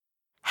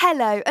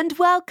Hello and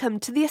welcome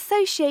to the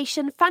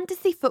Association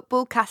Fantasy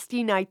Football Cast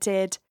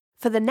United.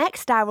 For the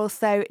next hour or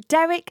so,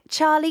 Derek,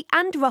 Charlie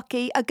and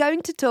Rocky are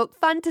going to talk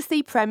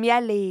Fantasy Premier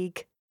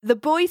League. The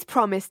boys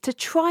promise to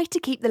try to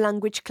keep the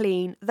language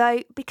clean,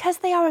 though because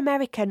they are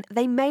American,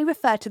 they may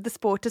refer to the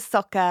sport as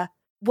soccer.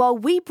 While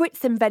we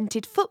Brits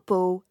invented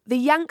football, the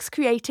Yanks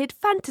created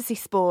fantasy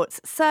sports,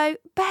 so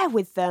bear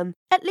with them.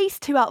 At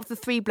least 2 out of the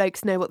 3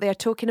 blokes know what they are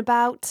talking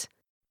about.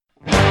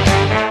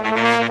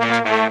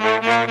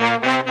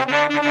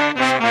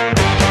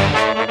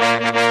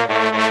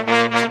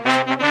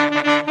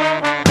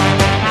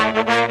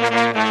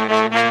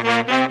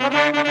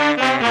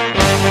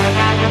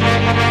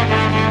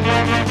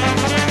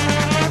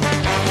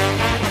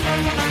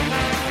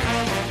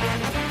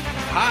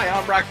 Hi,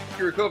 I'm Rocky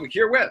Rakovic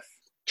here with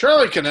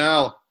Charlie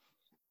Cannell.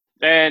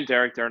 And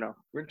Derek Durno.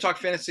 We're going to talk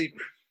fantasy.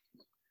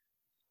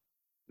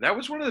 That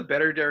was one of the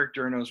better Derek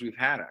Durnos we've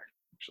had,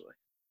 actually.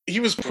 He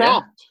was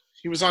prompt. Yeah.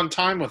 He was on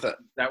time with it.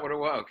 That would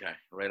have okay,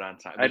 right on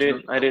time. I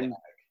didn't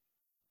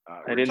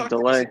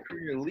delay.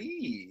 Premier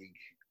League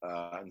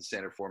in the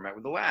standard format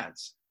with the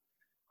lads.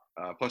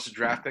 Plus a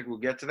draft pick. We'll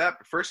get to that.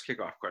 But first,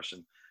 kickoff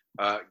question,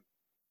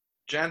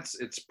 gents.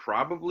 It's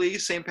probably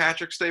St.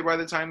 Patrick's Day by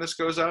the time this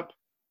goes up.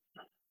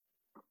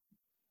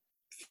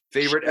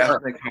 Favorite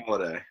ethnic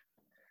holiday?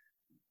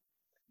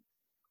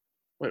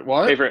 Wait,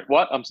 what? Favorite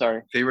what? I'm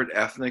sorry. Favorite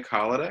ethnic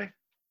holiday?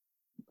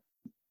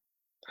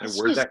 I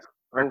word that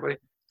correctly?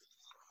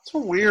 It's a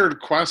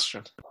weird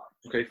question.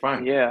 Okay,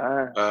 fine.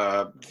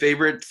 Yeah.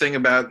 Favorite thing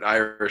about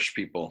Irish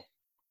people?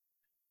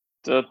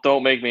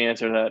 Don't make me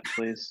answer that,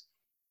 please.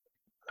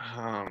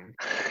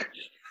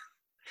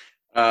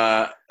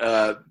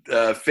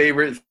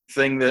 Favorite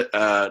thing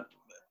that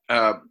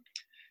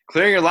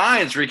Clearing Your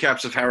Lines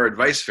recaps of how our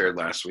advice fared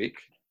last week.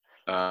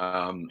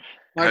 How'd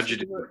you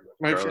do?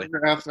 My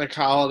favorite ethnic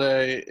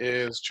holiday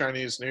is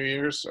Chinese New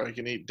Year's, so I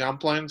can eat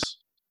dumplings.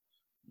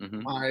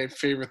 Mm-hmm. My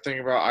favorite thing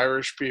about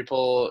Irish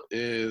people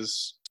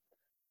is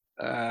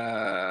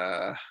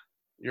your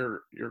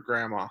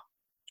grandma.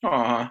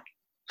 Aw.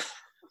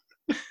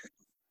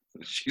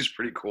 She's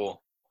pretty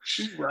cool.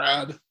 She's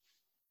rad.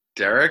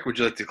 Derek, would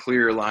you like to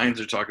clear your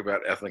lines or talk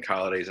about ethnic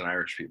holidays and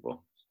Irish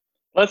people?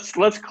 Let's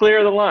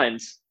clear the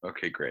lines.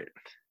 Okay, great.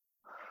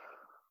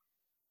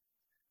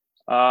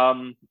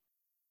 You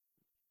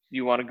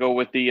want to go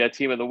with the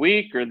team of the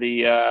week or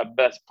the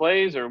best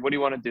plays, or what do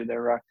you want to do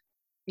there, Rock?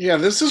 Yeah,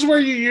 this is where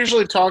you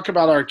usually talk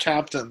about our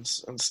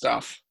captains and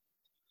stuff.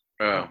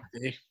 Oh.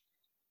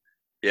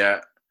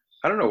 Yeah.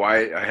 I don't know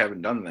why I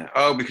haven't done that.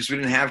 Oh, because we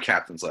didn't have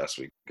captains last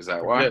week. Is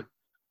that why?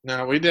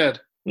 No, we did.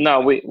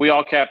 No, we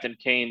all captained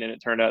Kane, and it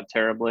turned out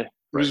terribly. It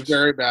was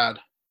very bad.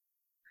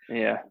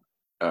 Yeah.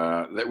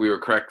 That we were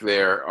correct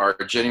there. Our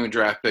genuine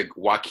draft pick,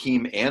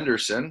 Joachim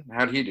Anderson.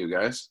 How'd he do,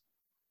 guys?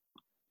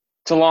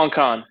 It's a long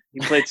con. He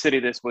played City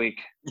this week.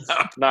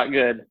 Not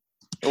good.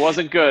 It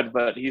wasn't good,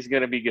 but he's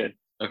going to be good.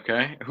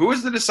 Okay. Who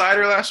was the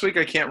decider last week?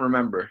 I can't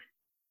remember.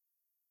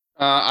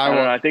 I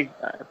don't know. I think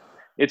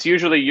it's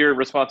usually your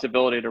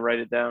responsibility to write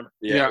it down.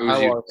 Yeah,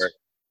 I was.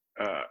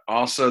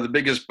 Also, the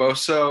biggest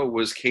boso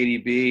was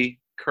KDB.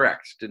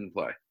 Correct. Didn't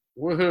play.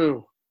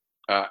 Woohoo.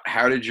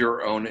 How did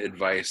your own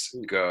advice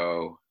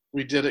go?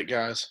 We did it,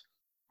 guys.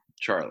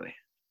 Charlie.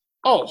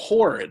 Oh,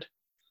 horrid.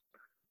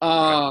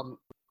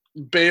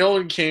 Bale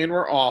and Kane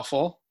were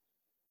awful.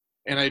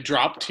 And I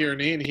dropped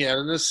Tierney, and he had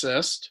an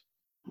assist.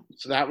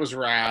 So that was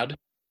rad.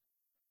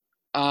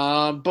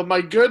 But my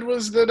good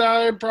was that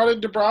I brought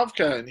in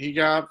Dubravka, and he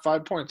got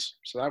 5 points.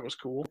 So that was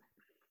cool.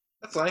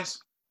 That's nice.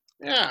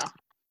 Yeah.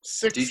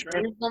 6 saves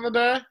on the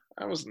day.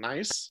 That was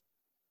nice.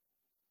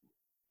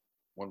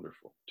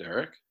 Wonderful.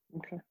 Derek?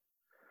 Okay.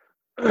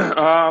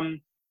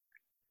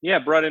 Yeah,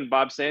 brought in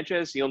Bob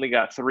Sanchez. He only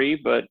got 3,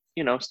 but,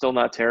 still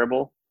not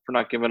terrible for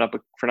not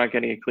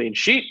getting a clean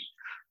sheet.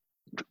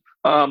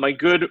 My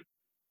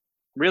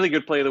really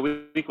good play of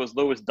the week was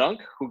Lewis Dunk,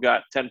 who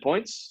got 10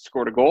 points,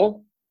 scored a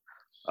goal.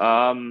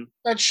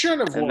 That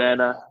shouldn't have won. Then,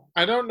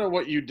 I don't know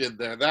what you did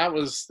there. That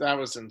was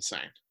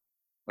insane.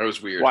 That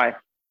was weird.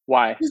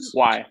 Why?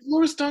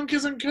 Lewis Dunk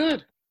isn't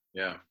good.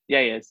 Yeah.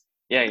 Yeah, he is.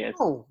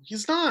 No,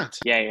 he's not.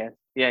 Yeah,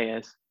 he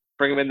is.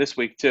 Bring him in this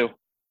week, too.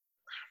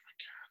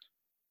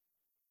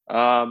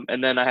 Oh, my God.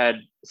 And then I had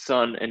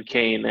Son and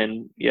Kane,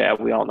 and, yeah,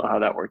 we all know how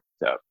that worked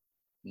out.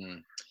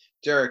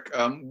 Derek,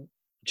 do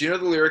you know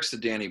the lyrics to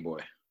Danny Boy?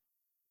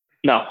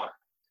 No.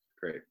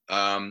 Great.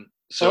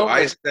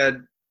 I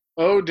said,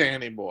 "Oh,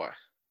 Danny Boy."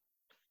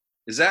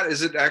 Is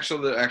it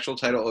the actual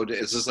title? Oh,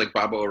 is this like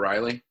Baba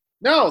O'Reilly?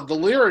 No, the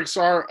lyrics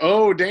are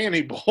 "Oh,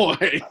 Danny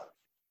Boy."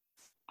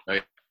 Oh,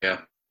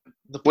 yeah.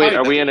 Wait,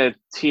 are we in a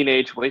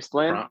teenage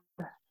wasteland?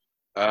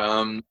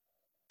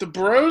 The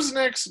bros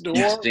next door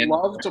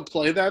love to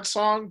play that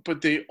song,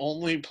 but they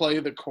only play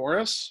the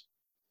chorus.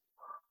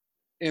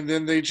 And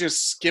then they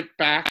just skip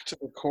back to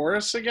the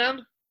chorus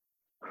again.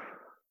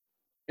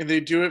 And they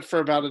do it for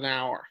about an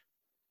hour.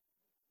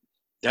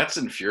 That's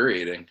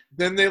infuriating.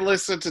 Then they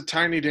listen to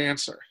Tiny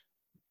Dancer.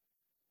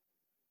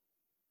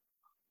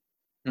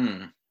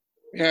 Yeah,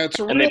 it's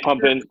a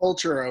real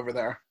culture over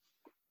there.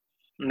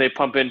 And they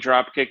pump in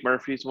Dropkick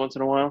Murphys once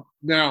in a while.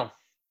 No,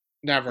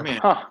 never. Man.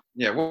 Huh.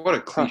 Yeah, what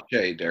a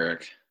cliche,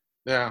 Derek.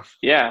 Yeah.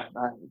 Yeah.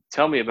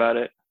 Tell me about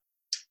it.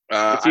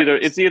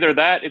 It's either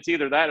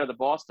that or the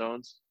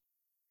Boston's.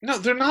 No,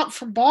 they're not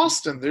from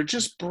Boston. They're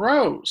just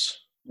bros.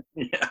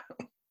 Yeah.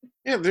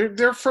 Yeah,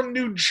 they're from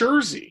New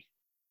Jersey.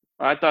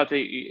 I thought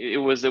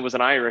it was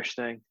an Irish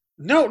thing.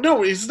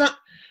 No, it's not.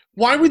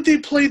 Why would they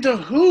play the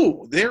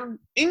Who? They're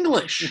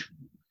English.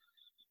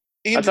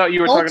 I thought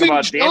you were talking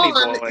about Danny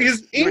Boy.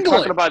 Is you were English.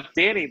 talking about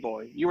Danny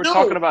Boy. You were No.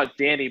 talking about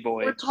Danny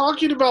Boy. We're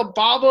talking about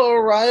Baba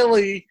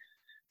O'Reilly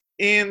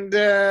and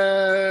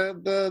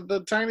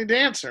the Tiny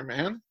Dancer,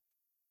 man.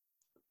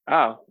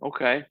 Oh,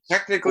 okay.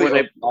 Technically, Were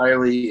they-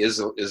 O'Reilly is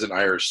an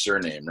Irish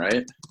surname,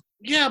 right?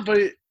 Yeah, but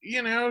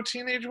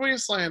Teenage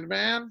Wasteland,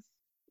 man.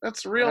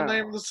 That's the real Oh.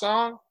 name of the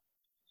song.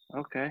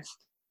 Okay.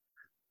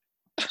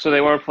 So they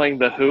weren't playing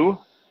the Who?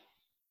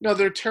 No,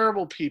 they're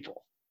terrible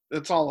people.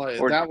 That's all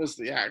Or- that was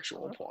the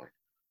actual point.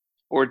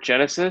 Or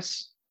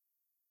Genesis?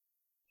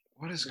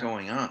 What is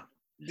going on?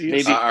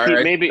 Maybe all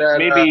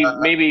right,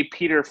 maybe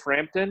Peter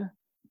Frampton?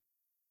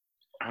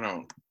 I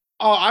don't.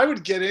 Oh, I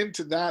would get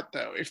into that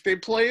though. If they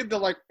played the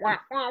like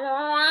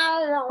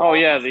Oh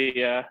yeah,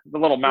 the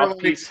little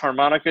mouthpiece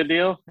harmonica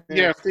deal.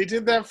 Yeah, if they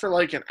did that for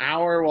like an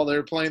hour while they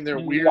were playing their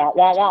weird Wah,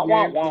 wah, wah,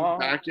 wah, games in the wah.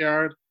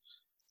 backyard,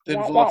 that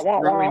Wah, involved wah,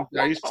 wah, throwing wah,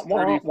 dice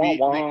wah, 30 feet in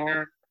the wah,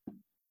 air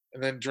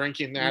and then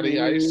drinking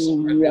natty ice.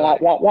 I'd be Wah,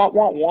 like, wah, wah,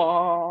 wah,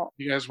 wah.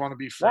 you guys want to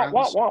be Wah, friends?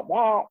 wah, wah,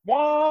 wah,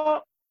 wah.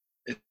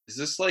 Is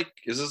this like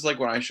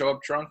when I show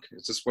up drunk?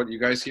 Is this what you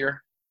guys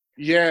hear?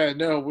 Yeah,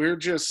 no, we're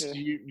just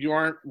Yeah. you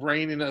aren't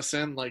reining us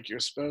in like you're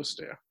supposed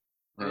to.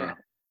 Yeah.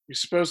 You're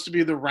supposed to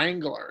be the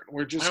wrangler.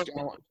 We're I just don't-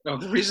 going. No,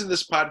 the reason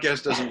this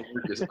podcast doesn't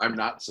work is I'm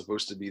not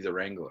supposed to be the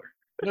wrangler.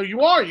 No,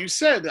 you are. You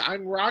said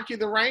I'm Rocky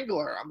the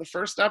Wrangler on the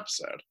first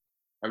episode.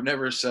 I've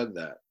never said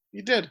that.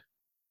 You did.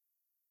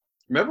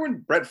 Remember when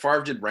Brett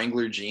Favre did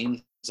Wrangler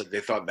jeans? It's like they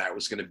thought that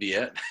was going to be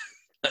it.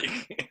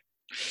 Like,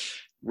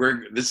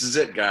 this is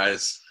it,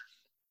 guys.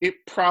 It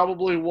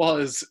probably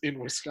was in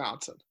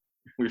Wisconsin.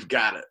 We've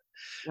got it.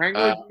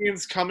 Wrangler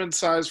jeans come in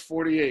size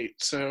 48,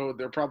 so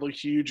they're probably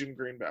huge in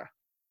Green Bay.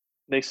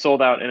 They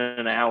sold out in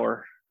an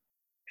hour.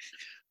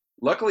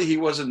 Luckily, he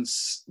wasn't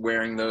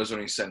wearing those when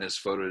he sent his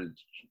photo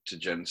to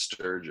Jen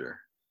Sturger.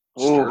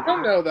 Ooh. I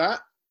don't know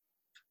that.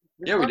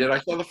 Yeah, we did. I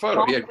saw the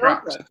photo. He had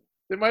Crocs.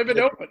 They might have been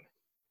open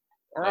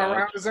or Yeah.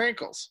 around his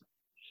ankles.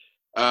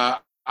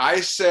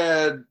 I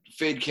said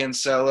fade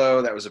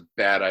Cancelo. That was a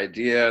bad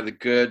idea. The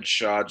good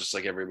Shaw, just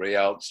like everybody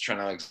else. Trent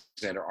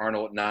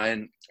Alexander-Arnold at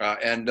 9.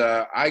 And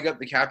I got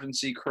the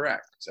captaincy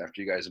correct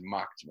after you guys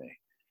mocked me.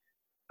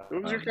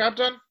 Who was your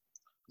captain?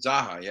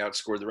 Zaha. He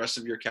outscored the rest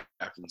of your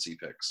captaincy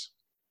picks.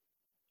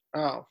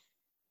 Oh,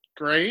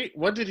 great.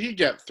 What did he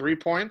get? 3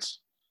 points?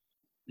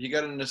 He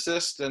got an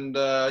assist and,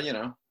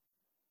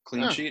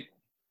 clean Huh. sheet.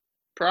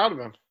 Proud of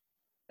him.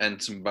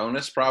 And some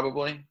bonus,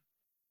 probably.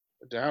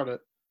 I doubt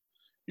it.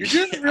 You're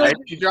doing a real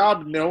good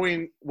job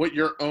knowing what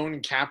your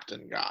own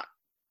captain got.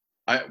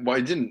 I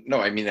didn't. No,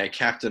 I mean, I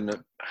captained.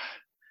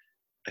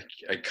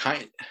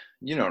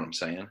 You know what I'm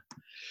saying.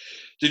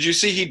 Did you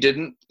see he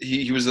didn't?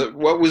 He was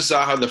what was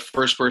Zaha the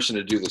first person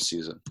to do this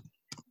season?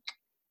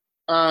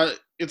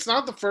 It's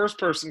not the first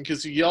person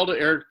because you yelled at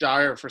Eric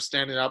Dyer for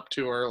standing up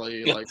too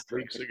early like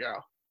weeks ago.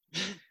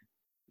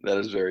 That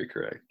is very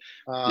correct.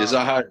 Uh,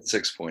 Zaha had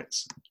 6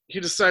 points. He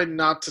decided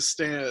not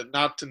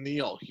to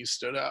kneel. He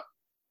stood up,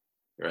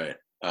 Right.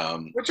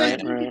 which I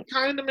think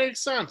kind of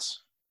makes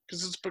sense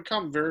because it's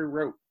become very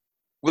rote.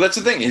 Well, that's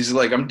the thing. He's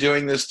like, I'm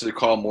doing this to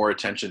call more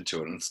attention to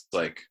it. And it's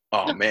like,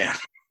 oh, man.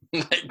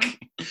 Like,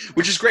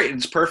 which is great.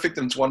 It's perfect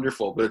and it's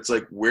wonderful. But it's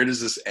like, where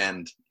does this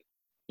end?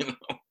 I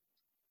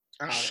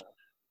don't know.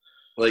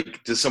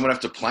 Like, does someone have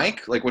to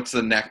plank? Like, what's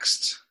the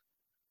next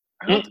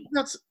I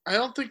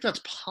don't think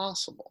that's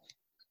possible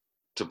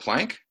to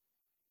plank?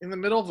 in the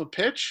middle of a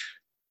pitch.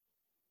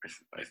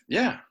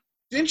 Yeah.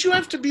 Didn't you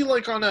have to be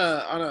like on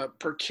a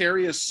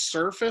precarious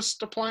surface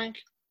to plank?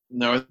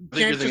 No, I think You you're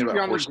can't just thinking be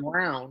about on horse. the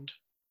ground.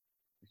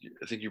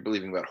 I think you're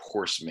believing about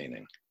horse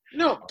maning.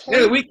 No,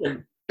 Player of the plank.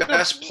 week,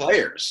 best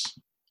players.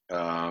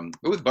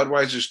 With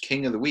Budweiser's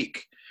King of the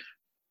Week.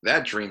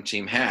 That dream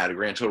team had a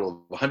grand total of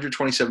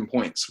 127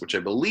 points, which I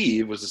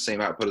believe was the same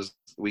output as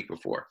the week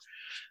before.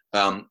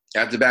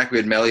 At the back, we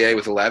had Melier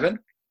with 11.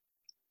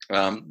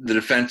 The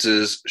defense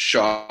is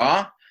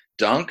Shaw,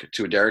 Dunk,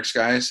 two of Derek's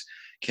guys,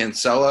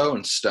 Cancelo,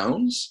 and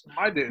Stones.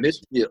 My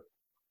dudes. Midfield.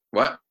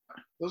 What?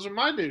 Those are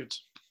my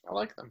dudes. I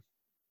like them.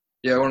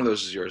 Yeah, one of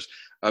those is yours.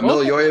 Both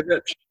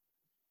Milivojevic.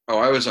 Oh,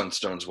 I was on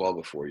Stones well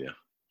before you.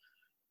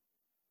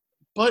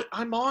 But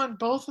I'm on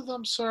both of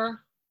them, sir.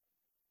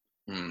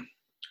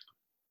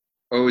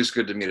 Always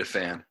good to meet a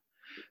fan.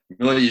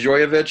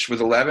 Milivojevic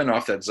with 11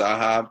 off that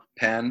Zaha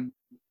pen.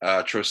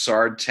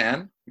 Trossard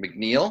 10.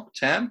 McNeil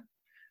 10.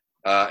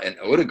 And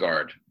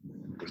Odegaard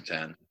with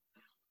 10.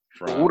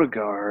 From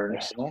Odegaard.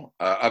 Arsenal.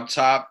 Up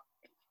top,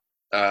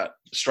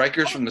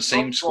 strikers from the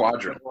same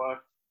squadron.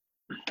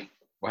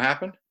 What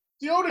happened?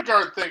 The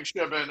Odegaard thing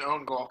should have been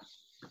own goal.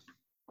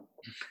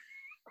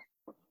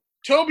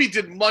 Toby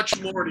did much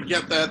more to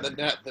get that in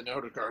the net than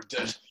Odegaard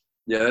did.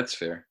 Yeah, that's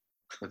fair.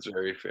 That's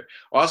very fair.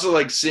 Also,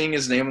 like seeing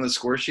his name on the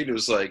score sheet, it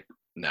was like,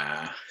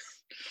 nah.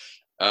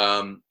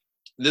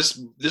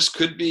 This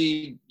could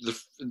be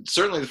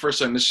certainly the first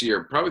time this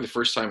year, probably the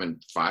first time in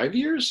 5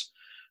 years.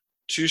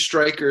 2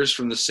 strikers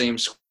from the same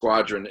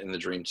squadron in the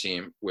Dream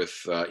Team with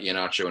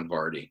Iheanacho and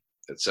Vardy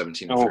at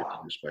 17 and 13,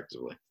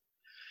 respectively.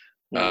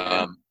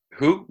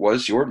 Who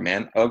was your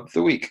man of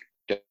the week,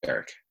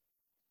 Derek?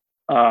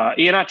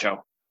 Iheanacho.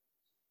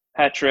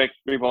 Hat trick,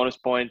 3 bonus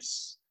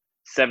points,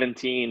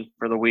 17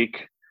 for the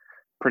week.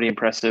 Pretty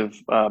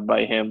impressive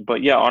by him.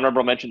 But yeah,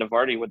 honorable mention to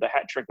Vardy with the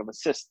hat trick of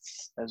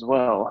assists as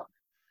well.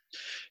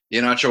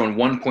 Iheanacho on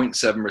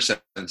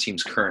 1.7% of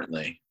teams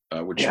currently,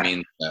 which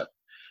means that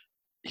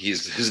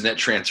his net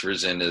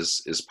transfers in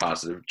is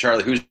positive.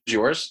 Charlie, who's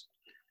yours?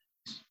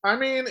 I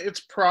mean,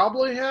 it's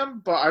probably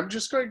him, but I'm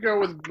just going to go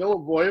with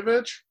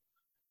Milivojevic,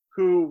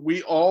 who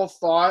we all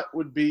thought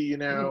would be,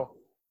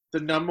 the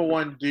number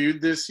one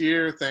dude this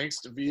year thanks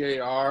to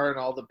VAR and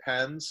all the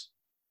pens,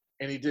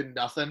 and he did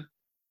nothing.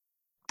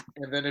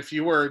 And then if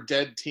you were a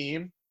dead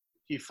team,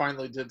 he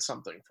finally did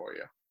something for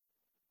you.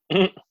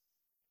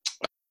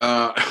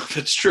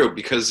 That's true,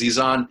 because he's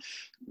on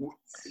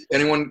 –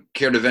 anyone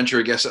care to venture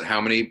a guess at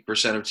how many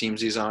percent of teams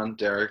he's on,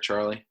 Derek,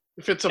 Charlie?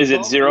 If it's Is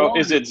it 0?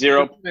 Is it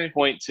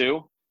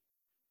 0.2?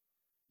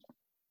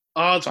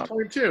 Oh, it's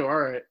 0.2.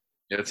 All right.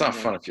 Yeah, it's not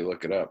fun if you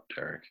look it up,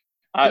 Derek.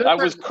 I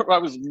was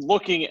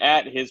looking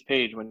at his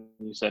page when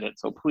you said it,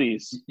 so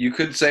please. You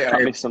could say I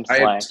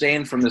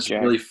abstain from this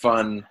really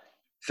fun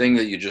thing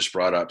that you just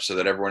brought up so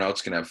that everyone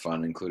else can have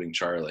fun, including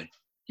Charlie.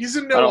 He's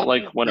a I don't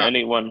like when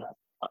anyone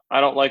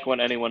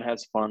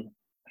has fun.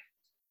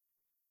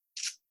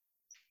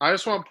 I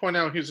just want to point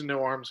out he's a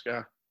no arms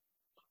guy.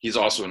 He's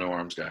also a no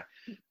arms guy.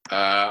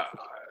 I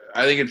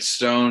think it's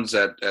Stones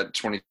at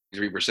 23%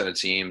 of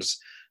teams.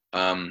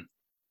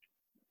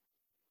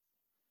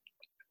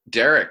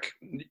 Derek,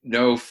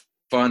 no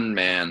fun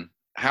man.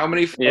 How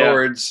many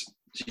forwards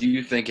do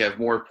you think have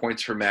more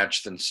points per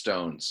match than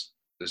Stones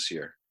this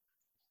year?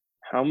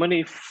 How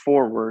many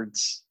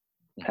forwards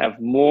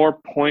have more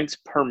points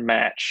per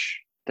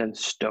match than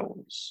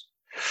Stones?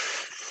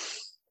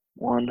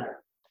 1,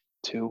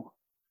 2,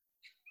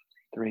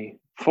 3,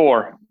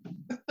 4.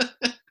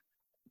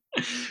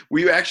 Were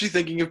you actually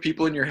thinking of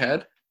people in your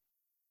head?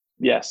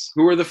 Yes.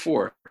 Who are the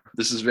 4?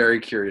 This is very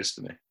curious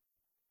to me.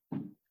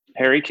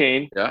 Harry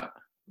Kane. Yeah.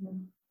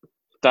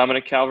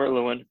 Dominic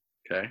Calvert-Lewin.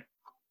 Okay.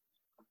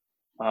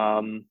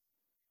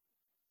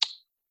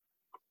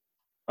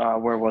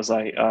 Where was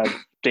I?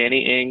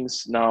 Danny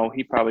Ings. No,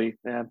 he probably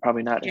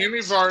not. Jamie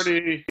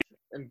Vardy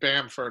and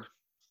Bamford.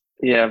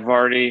 Yeah,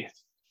 Vardy.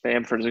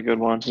 Bamford's a good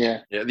one.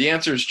 Yeah. Yeah. The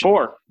answer is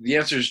 4. The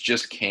answer is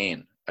just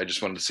Kane. I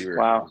just wanted to see where it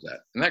was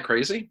at. Isn't that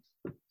crazy?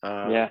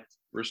 Yeah.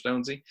 For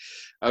Stonesy.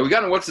 We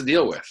got What's the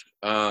Deal with?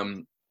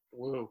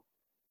 Whoa.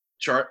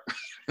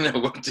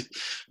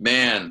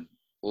 Man,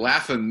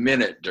 laugh a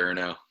minute,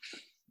 Durno.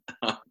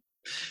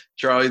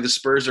 Charlie, the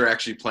Spurs are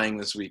actually playing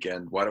this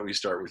weekend. Why don't we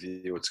start with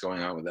you? What's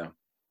going on with them?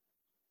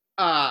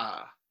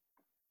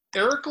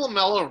 Eric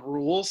Lamela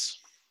rules.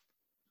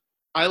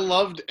 I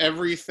loved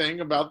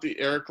everything about the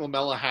Eric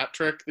Lamela hat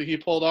trick that he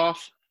pulled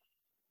off,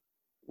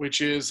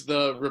 which is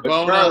the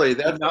Rabona, Charlie,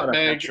 the that's not a hat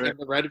nutmeg, trick. and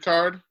the red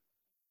card.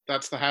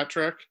 That's the hat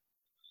trick.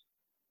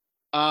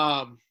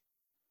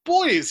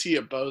 Boy, is he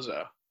a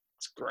bozo.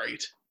 It's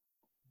great.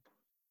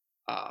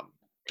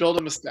 Build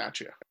him a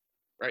statue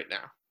right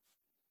now.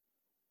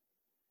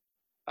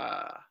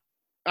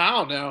 I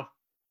don't know.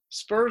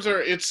 Spurs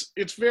are it's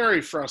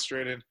very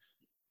frustrating.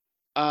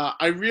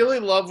 I really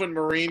love when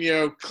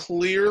Mourinho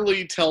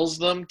clearly tells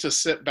them to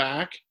sit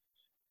back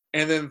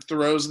and then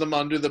throws them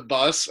under the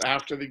bus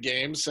after the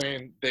game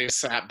saying they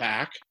sat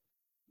back.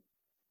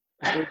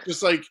 It's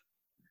just like,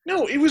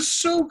 no, it was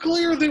so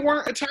clear they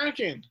weren't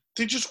attacking.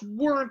 They just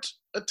weren't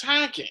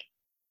attacking.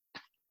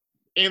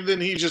 And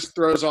then he just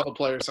throws all the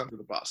players under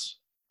the bus.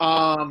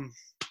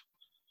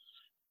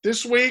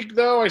 This week,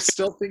 though, I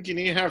still think you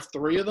need to have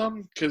 3 of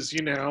them because,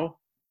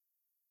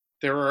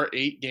 there are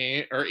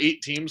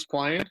 8 teams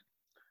playing.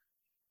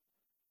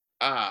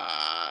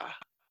 I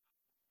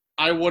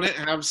wouldn't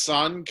have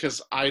Son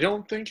because I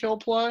don't think he'll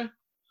play.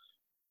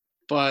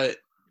 But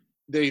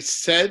they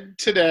said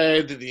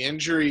today that the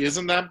injury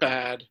isn't that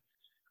bad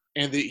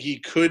and that he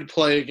could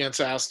play against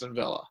Aston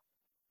Villa.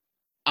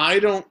 I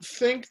don't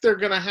think they're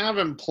going to have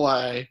him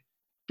play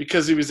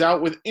because he was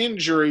out with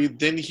injury.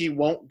 Then he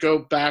won't go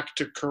back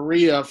to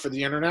Korea for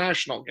the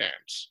international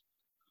games.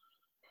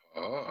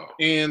 Oh.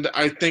 And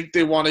I think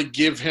they want to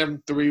give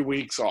him 3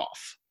 weeks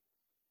off.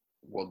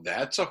 Well,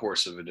 that's a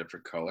horse of a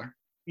different color.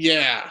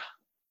 Yeah.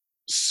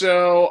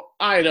 So,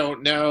 I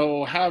don't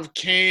know. Have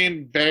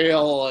Kane,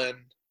 Bale, and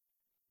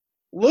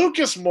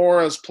Lucas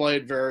Moura's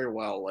played very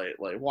well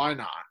lately. Why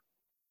not?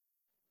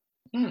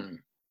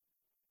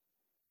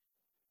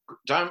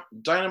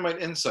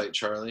 Dynamite insight,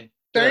 Charlie.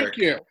 Thank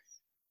you.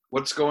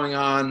 What's going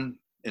on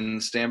in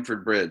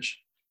Stamford Bridge?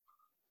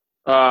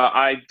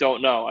 I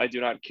don't know. I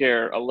do not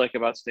care a lick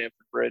about Stamford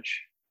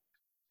Bridge.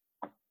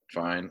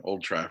 Fine.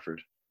 Old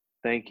Trafford.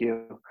 Thank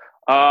you.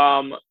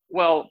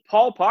 Well,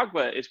 Paul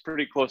Pogba is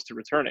pretty close to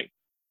returning,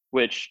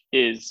 which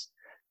is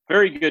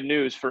very good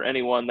news for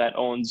anyone that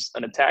owns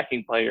an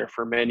attacking player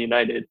for Man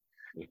United.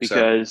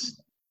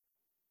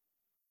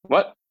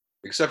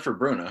 Except for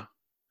Bruno.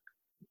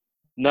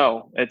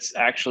 No, it's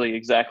actually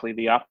exactly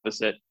the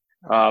opposite.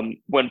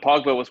 When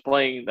Pogba was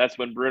playing, that's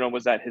when Bruno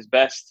was at his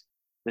best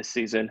this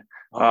season.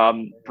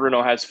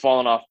 Bruno has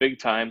fallen off big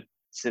time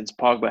since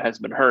Pogba has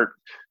been hurt.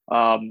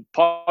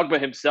 Pogba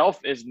himself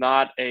is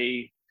not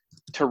a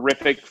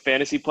terrific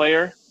fantasy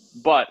player,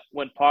 but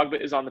when Pogba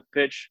is on the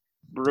pitch,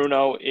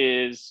 Bruno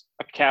is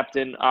a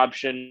captain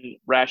option.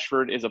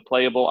 Rashford is a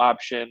playable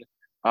option.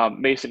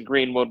 Mason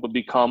Greenwood will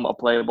become a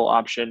playable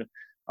option.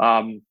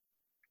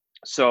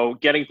 So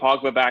getting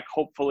Pogba back,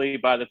 hopefully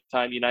by the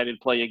time United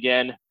play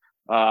again,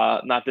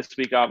 not this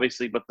week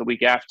obviously, but the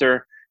week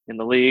after in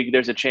the league,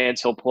 there's a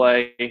chance he'll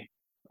play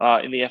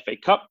in the FA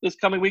Cup this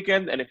coming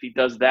weekend. And if he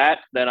does that,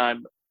 then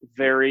I'm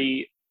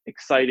very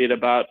excited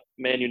about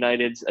Man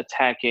United's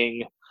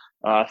attacking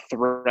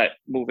threat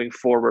moving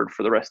forward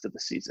for the rest of the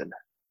season.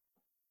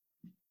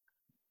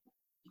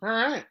 All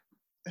right.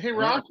 Hey,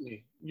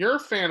 Rocky, you're a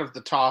fan of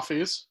the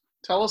Toffees.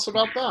 Tell us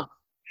about them.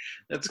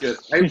 That's good.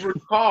 I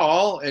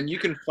recall, and you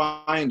can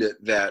find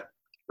it, that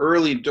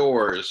early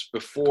doors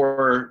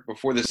before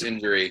this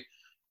injury,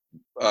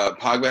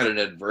 Pogba had an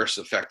adverse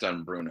effect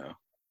on Bruno.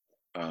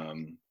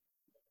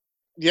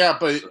 Yeah,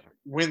 but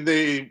when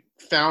they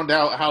found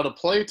out how to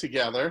play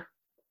together,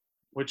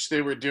 which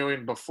they were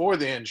doing before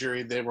the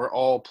injury, they were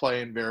all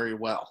playing very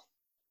well.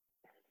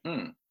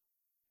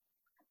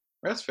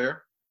 That's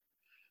fair.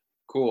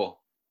 Cool.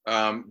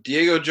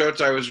 Diego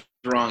Jota, I was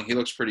wrong. He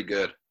looks pretty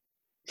good.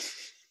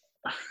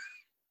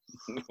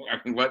 I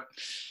mean, what?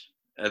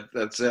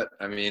 That's it.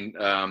 I mean,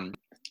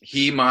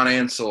 Mane,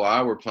 and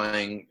Salah were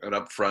playing an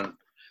upfront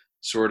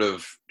sort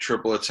of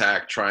triple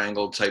attack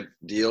triangle type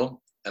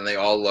deal, and they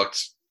all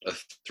looked a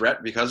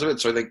threat because of it.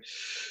 So I think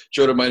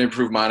Jota might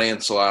improve Mane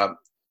and Salah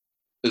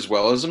as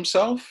well as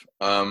himself.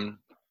 And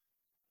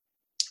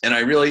I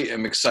really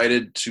am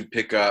excited to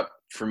pick up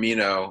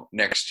Firmino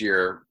next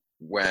year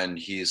when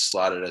he's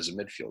slotted as a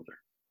midfielder.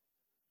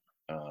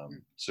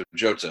 So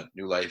Jota,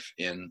 new life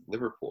in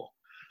Liverpool.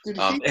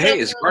 Hey,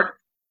 is Bart?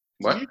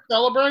 What? Did you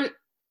celebrate?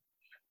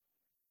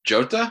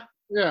 Jota?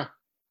 Yeah.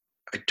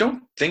 I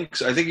don't think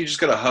so. I think you just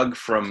got a hug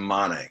from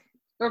Mane.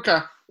 Okay.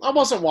 I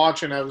wasn't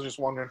watching. I was just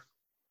wondering.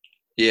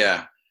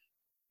 Yeah.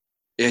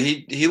 Yeah,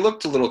 he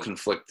looked a little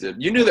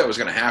conflicted. You knew that was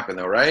going to happen,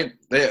 though, right?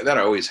 That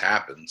always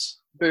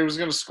happens. They was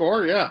going to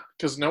score, yeah,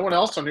 because no one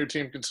else on your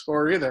team could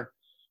score either.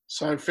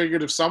 So I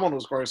figured if someone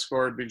was going to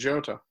score, it'd be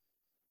Jota.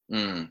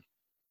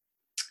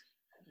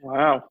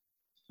 Wow.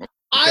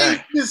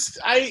 Okay.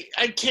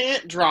 I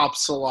can't drop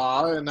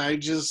Salah, and I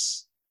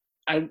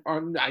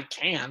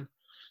can.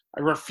 I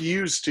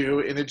refuse to,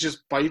 and it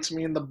just bites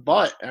me in the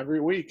butt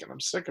every week, and I'm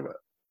sick of it.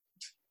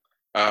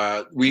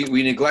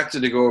 We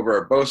neglected to go over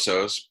our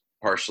Bosos,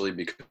 partially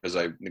because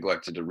I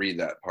neglected to read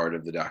that part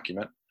of the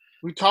document.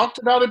 We talked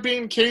about it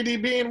being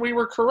KDB, and we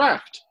were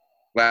correct.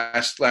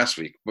 Last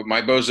week. But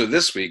my Bozo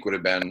this week would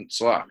have been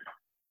Salah.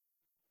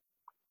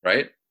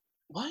 Right?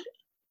 What?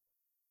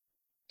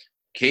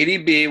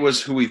 KDB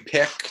was who we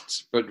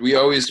picked, but we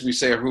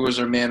say who was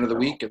our man of the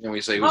week, and then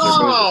we say who's our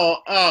Bozo.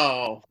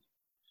 Oh.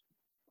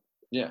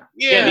 Yeah.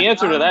 Yeah, the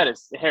answer to that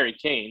is Harry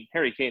Kane.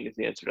 Harry Kane is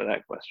the answer to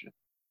that question.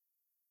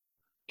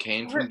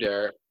 Kane from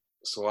Derek,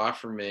 Salah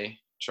from me,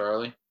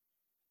 Charlie.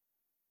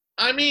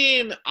 I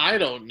mean, I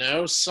don't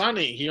know.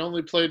 Sonny, he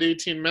only played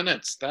 18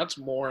 minutes. That's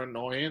more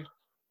annoying.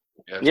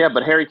 Yeah,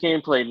 but Harry Kane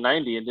played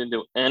 90 and didn't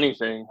do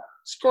anything.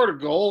 Scored a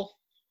goal.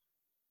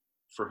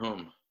 For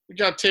whom? He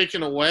got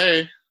taken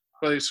away,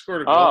 but he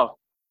scored a goal.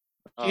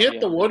 He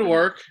hit the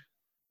woodwork.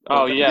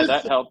 Oh, yeah,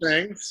 that helps.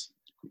 Things.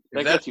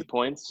 That gets you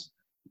points.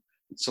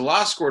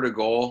 Salah scored a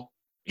goal.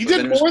 He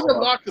did more than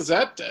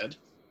Lacazette did,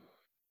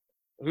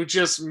 who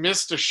just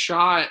missed a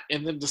shot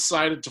and then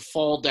decided to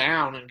fall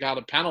down and got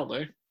a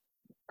penalty.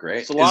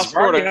 Great. Salah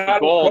scored a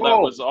goal that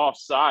was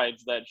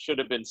offsides that should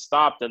have been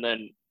stopped, and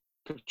then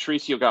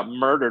Patricio got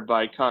murdered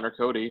by Connor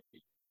Cody.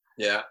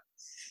 Yeah.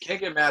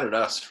 Can't get mad at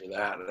us for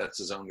that. That's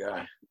his own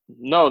guy.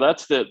 No,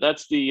 that's the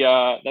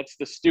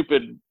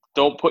stupid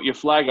don't put your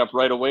flag up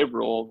right away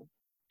rule,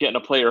 getting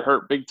a player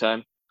hurt big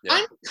time. Yeah.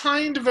 I'm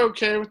kind of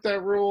okay with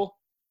that rule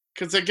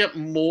because they get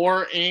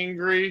more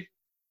angry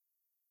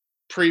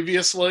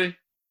previously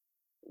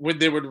when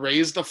they would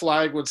raise the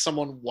flag when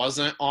someone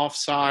wasn't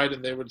offside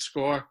and they would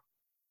score.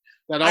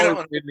 That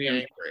always made me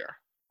angrier.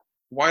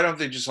 Why don't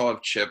they just all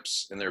have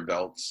chips in their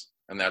belts,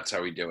 and that's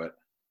how we do it?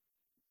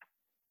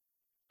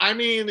 I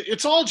mean,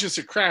 it's all just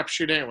a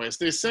crapshoot anyways.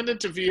 They send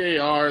it to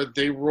VAR,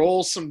 they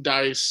roll some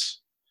dice,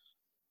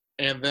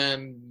 and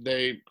then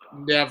they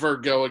never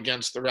go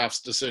against the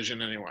ref's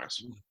decision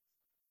anyways.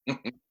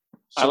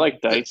 I like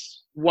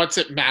dice. What's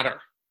it matter?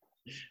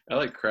 I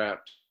like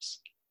craps.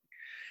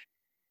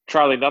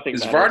 Charlie, nothing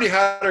Is matters. Vardy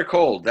hot or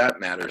cold? That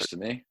matters to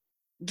me.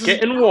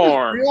 Getting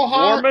warm.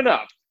 Warming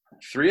up.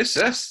 3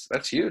 assists.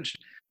 That's huge.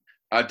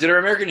 Did our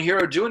American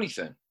hero do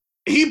anything?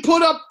 He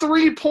put up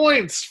 3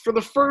 points for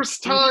the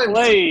first time since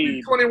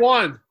played.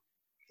 2021.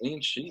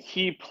 Clean sheet.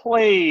 He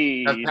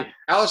played.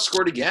 Alice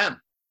scored again.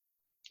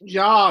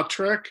 Yeah,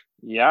 Trick.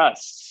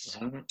 Yes.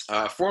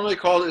 Formerly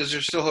called Is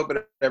There Still Hope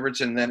at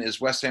Everton, then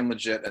Is West Ham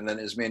Legit, and then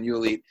Is Man U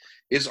Elite.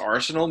 Is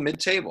Arsenal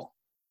mid-table?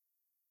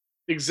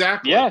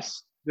 Exactly.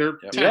 Yes. They're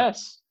Yep. 10.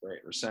 Yes. Right,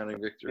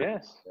 resounding victory.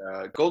 Yes.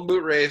 Gold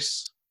Boot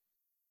race.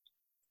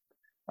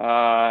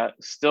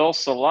 Still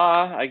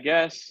Salah, I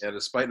guess. Yeah,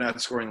 despite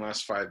not scoring the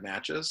last 5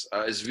 matches.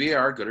 Is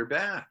VAR good or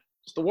bad?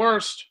 It's the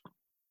worst.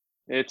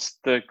 It's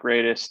the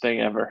greatest thing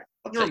ever.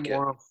 I'll You're a take it.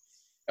 moron.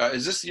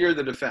 Is this the year of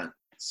the defense?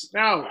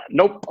 No.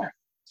 Nope.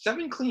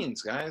 7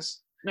 cleans,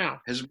 guys. No.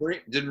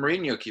 Did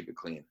Mourinho keep it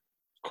clean?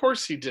 Of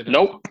course he didn't.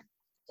 Nope.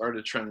 Started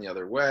to trend the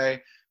other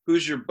way.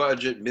 Who's your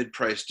budget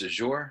mid-price du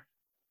jour?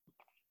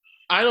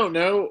 I don't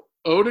know.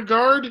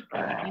 Odegaard,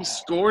 he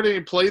scored and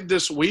he played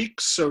this week,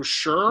 so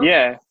sure.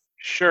 Yeah,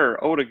 sure.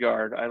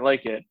 Odegaard. I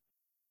like it.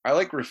 I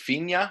like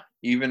Rafinha,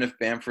 even if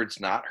Bamford's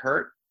not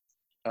hurt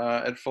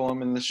at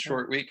Fulham in this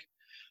short week.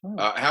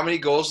 How many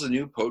goals does the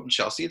new potent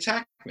Chelsea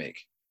attack make?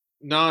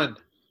 None.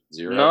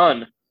 0.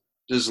 None.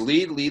 Does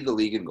lead the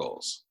league in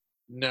goals?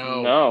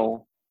 No.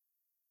 No.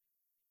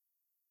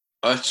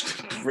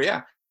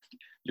 Yeah,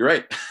 you're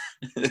right.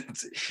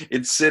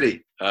 It's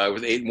City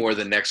with 8 more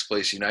than next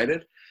place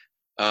United.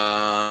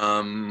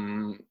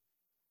 Mr.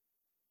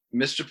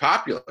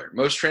 Popular,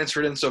 most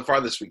transferred in so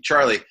far this week.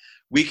 Charlie,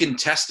 we can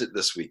test it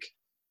this week.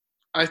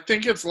 I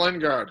think it's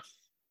Lingard.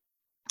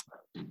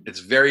 It's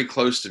very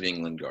close to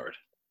being Lingard.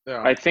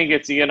 Yeah. I think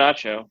it's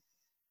Iheanacho.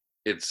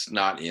 It's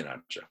not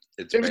Iheanacho.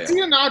 It's If Bale. it's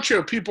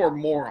Iheanacho, people are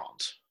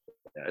morons.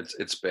 Yeah,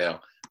 it's Bale.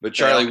 But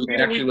Charlie, we Bale.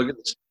 can actually look at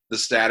the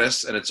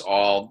status, and it's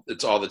all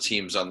the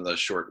teams on the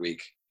short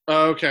week.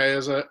 Okay,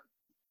 is it?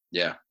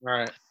 Yeah, All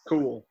right,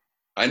 cool.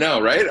 I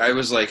know, right? I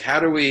was like, how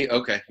do we?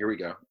 Okay, here we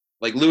go.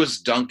 Like Lewis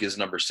Dunk is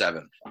number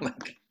 7.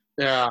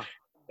 Yeah.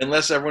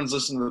 Unless everyone's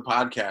listening to the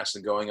podcast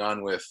and going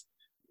on with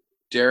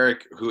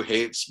Derek, who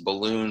hates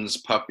balloons,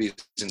 puppies,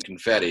 and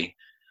confetti.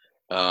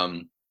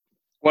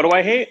 What do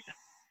I hate?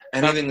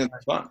 Anything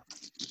that's fun.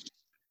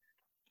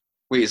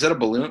 Wait, is that a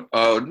balloon?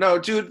 Oh, no,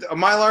 dude, a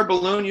Mylar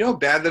balloon. You know how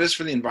bad that is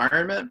for the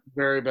environment?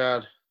 Very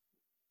bad.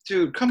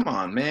 Dude, come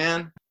on,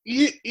 man.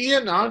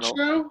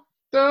 Iheanacho,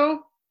 though,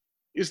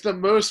 is the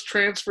most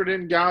transferred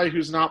in guy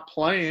who's not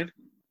playing.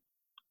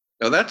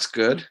 Oh, that's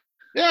good.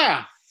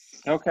 Yeah.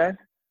 Okay.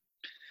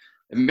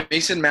 And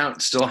Mason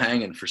Mount still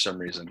hanging for some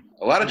reason.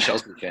 A lot of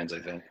Chelsea fans, I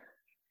think.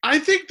 I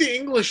think the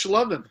English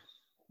love him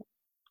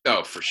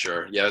Oh, for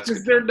sure. Yeah, that's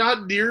because good. they're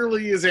not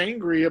nearly as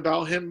angry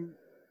about him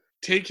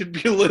taking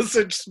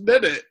Pulisic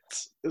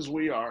minutes as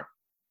we are.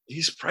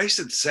 He's priced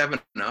at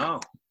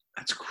 7-0.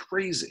 That's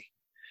crazy.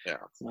 Yeah.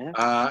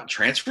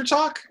 Transfer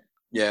talk?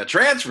 Yeah,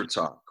 transfer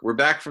talk. We're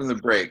back from the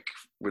break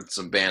with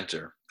some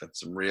banter. That's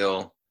some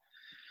real.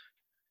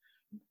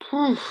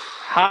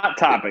 Hot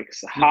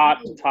topics.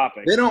 Hot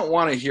topics. They don't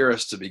want to hear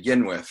us to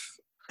begin with.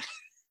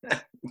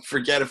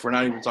 Forget if we're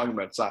not even talking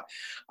about soccer.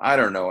 I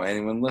don't know.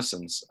 Anyone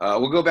listens.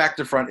 We'll go back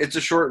to front. It's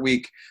a short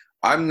week.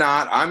 I'm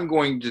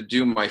going to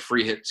do my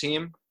free hit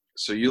team.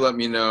 So you let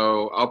me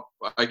know.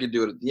 I can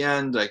do it at the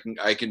end. I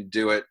can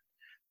do it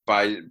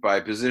by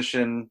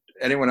position.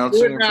 Anyone else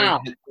Do it doing a free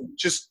now. hit?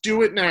 Just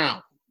do it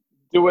now.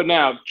 Do it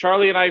now.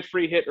 Charlie and I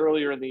free hit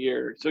earlier in the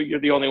year, so you're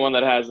the only one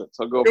that hasn't.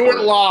 So go Do for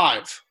it it.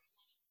 live.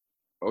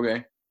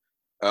 Okay.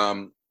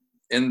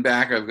 In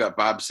back, I've got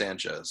Bob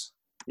Sanchez.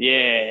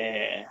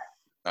 Yeah.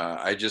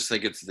 I just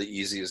think it's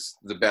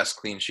the best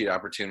clean sheet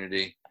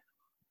opportunity.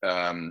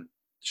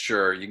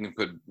 Sure, you can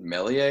put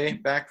Melier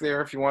back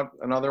there if you want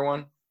another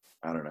one.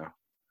 I don't know.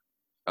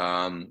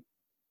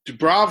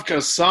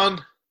 Dubravka's son.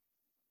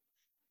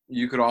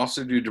 You could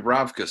also do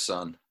Dubravka's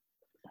son.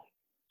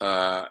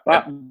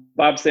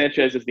 Bob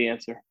Sanchez is the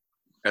answer.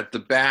 At the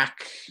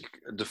back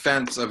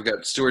defense, I've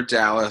got Stuart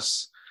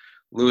Dallas,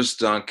 Lewis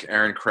Dunk,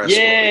 Aaron Crespo.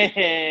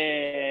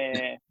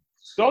 Yeah.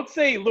 Don't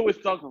say Lewis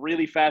Dunk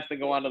really fast and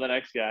go on to the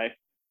next guy.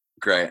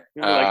 Great.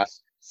 You're like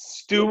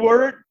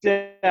Stuart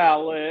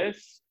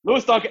Dallas,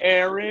 Lewis Dunk,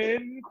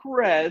 Aaron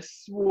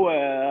Cresswell.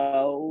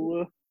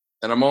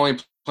 And I'm only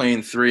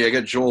playing 3. I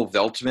got Joel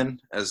Veltman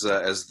as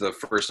the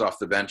first off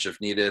the bench if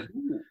needed.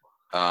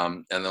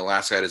 And the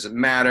last guy doesn't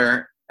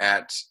matter.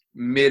 At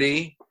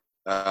midi,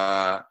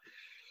 Son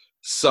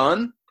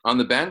on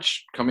the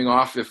bench coming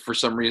off if for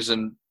some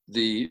reason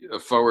the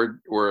forward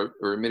or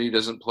midi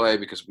doesn't play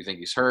because we think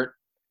he's hurt.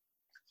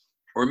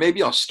 Or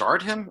maybe I'll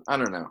start him. I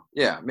don't know.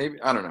 Yeah, maybe.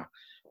 I don't know.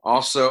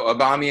 Also,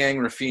 Aubameyang,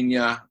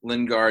 Rafinha,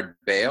 Lingard,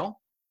 Bale.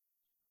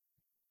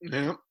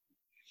 Yeah.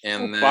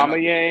 And then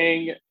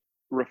Aubameyang,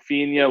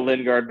 Rafinha,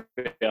 Lingard,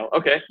 Bale.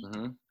 Okay.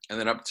 And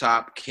then up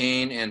top,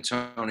 Kane,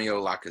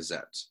 Antonio,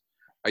 Lacazette.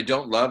 I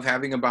don't love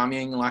having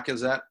Aubameyang and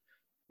Lacazette,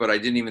 but I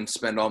didn't even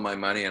spend all my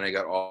money, and I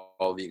got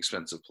all the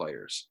expensive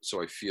players,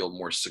 so I feel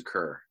more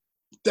secure.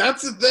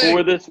 That's the thing.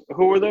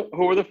 Who are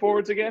the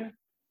forwards again?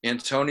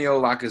 Antonio,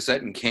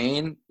 Lacazette, and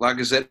Kane.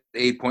 Lacazette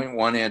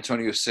 8.1,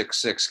 Antonio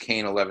 6.6,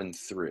 Kane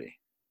 11.3.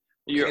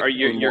 You're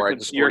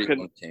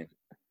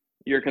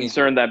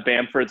concerned that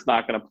Bamford's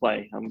not going to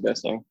play, I'm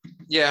guessing.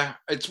 Yeah,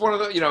 it's one of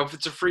the, if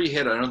it's a free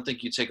hit, I don't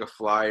think you take a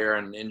flyer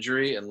on an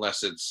injury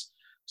unless it's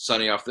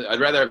Sonny off the – I'd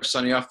rather have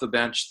Sonny off the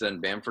bench than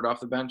Bamford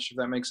off the bench, if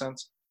that makes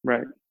sense.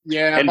 Right.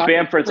 Yeah. And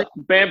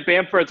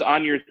Bamford's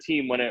on your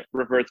team when it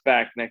reverts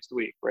back next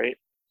week, right?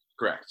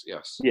 Correct,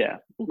 yes. Yeah.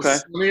 Okay.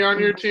 Is Sonny on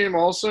your team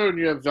also, and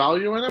you have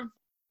value in him?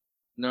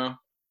 No.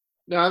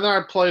 No, then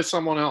I play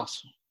someone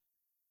else.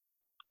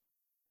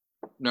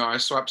 No, I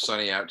swapped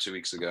Sonny out 2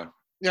 weeks ago.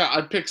 Yeah,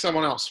 I'd pick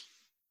someone else.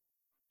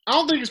 I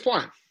don't think he's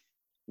playing.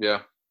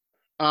 Yeah.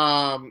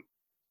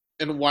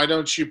 And why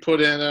don't you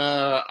put in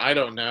I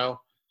don't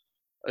know,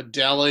 a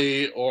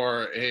Deli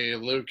or a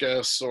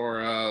Lucas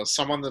or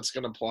someone that's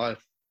going to play?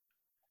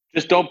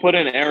 Just don't put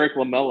in Eric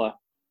Lamela.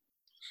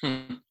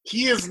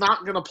 He is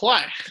not going to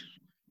play.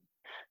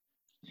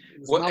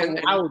 He's not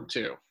allowed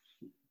to.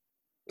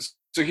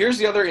 So here's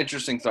the other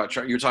interesting thought.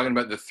 You're talking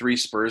about the 3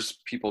 Spurs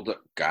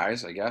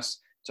guys, I guess,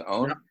 to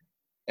own. Yeah.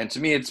 And to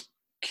me, it's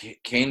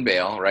Kane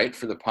Bale, right,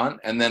 for the punt.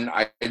 And then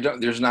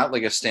there's not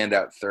like a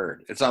standout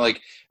third. It's not like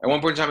at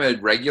one point in time I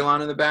had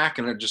Reguilon in the back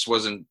and it just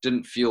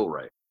didn't feel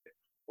right.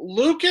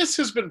 Lucas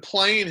has been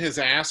playing his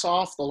ass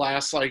off the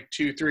last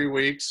 2-3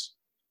 weeks.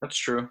 That's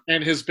true.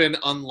 And has been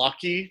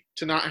unlucky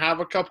to not have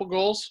a couple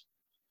goals.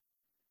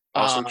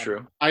 Also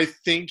true. I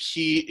think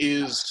he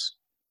is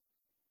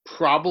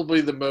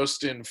probably the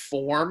most in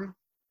form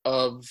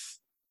of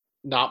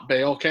not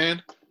Bale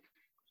Kane.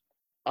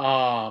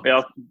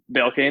 Bale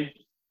Kane?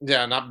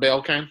 Yeah, not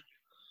Bale Kane.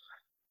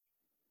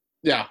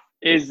 Yeah.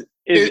 Is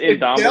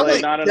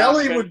Ndombele not an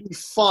Deli option? would be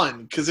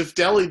fun, because if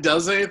Deli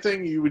does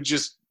anything, you would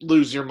just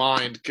lose your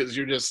mind because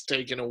you're just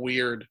taking a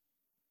weird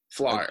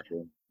flyer.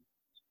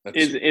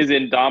 Is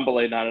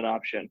Ndombele not an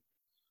option?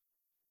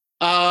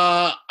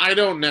 I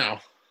don't know.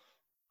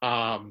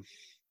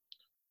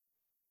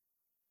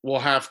 We'll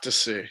have to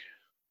see.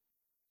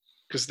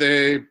 Because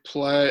do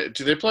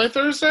they play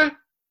Thursday?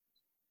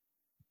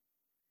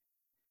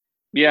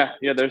 Yeah,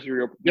 there's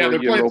your they're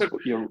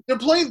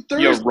playing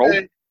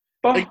Thursday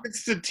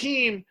against a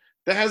team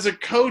that has a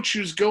coach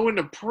who's going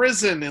to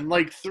prison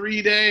in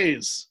 3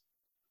 days,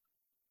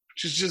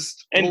 which is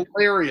just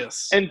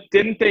hilarious. And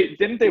didn't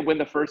they win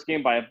the first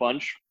game by a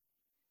bunch?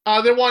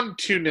 They won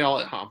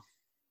 2-0 at home.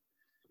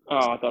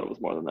 Oh, I thought it was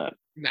more than that.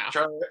 No.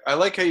 Charlie, I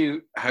like how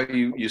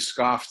you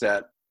scoffed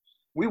at.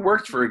 We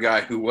worked for a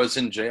guy who was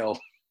in jail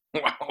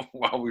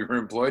while we were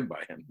employed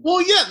by him.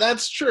 Well, yeah,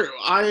 that's true.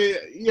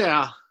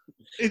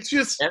 It's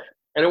just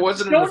and it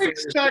wasn't. Don't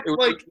expect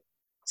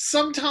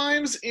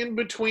sometimes in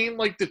between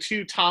the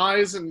 2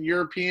 ties in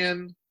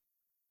European,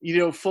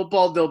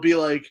 football, they'll be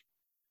like,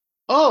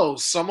 oh,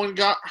 someone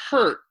got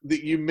hurt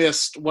that you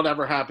missed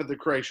whatever happened to the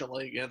Croatian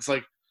League. And it's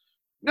like,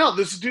 no,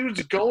 this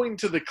dude's going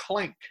to the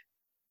clink.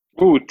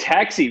 Ooh,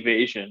 tax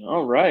evasion.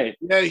 All right.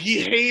 Yeah,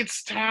 he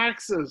hates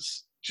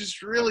taxes.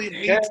 Just really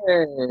hates.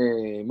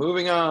 Okay,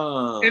 moving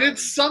on. And it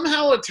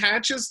somehow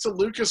attaches to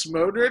Lucas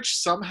Modric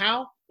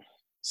somehow.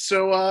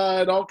 So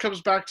it all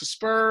comes back to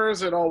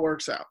Spurs. It all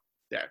works out.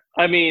 Yeah.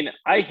 I mean,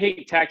 I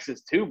hate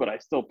taxes too, but I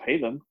still pay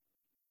them.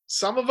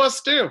 Some of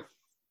us do.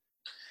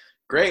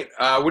 Great.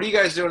 What are you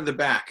guys doing at the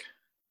back?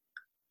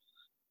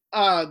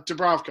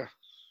 Dubravka.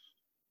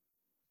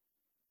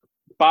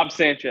 Bob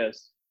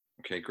Sanchez.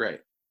 Okay,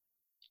 great.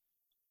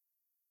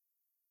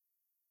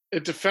 A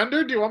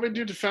defender? Do you want me to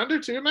do defender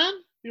too, man?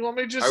 You want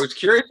me to just... I was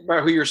curious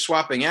about who you're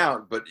swapping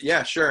out, but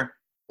yeah, sure.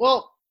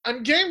 Well,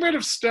 I'm getting rid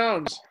of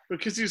Stones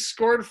because he's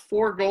scored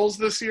 4 goals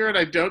this year and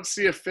I don't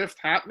see a 5th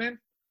happening.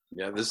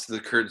 Yeah, this is the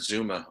Kurt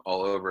Zuma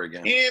all over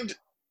again. And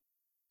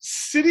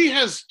City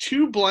has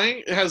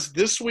has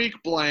this week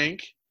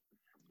blank,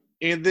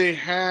 and they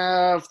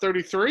have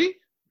 33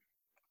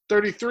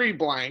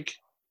 blank,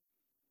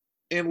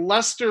 and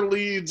Leicester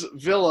leads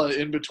Villa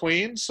in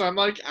between. So I'm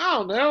like, I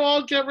don't know,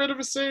 I'll get rid of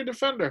a City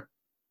defender.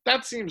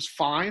 That seems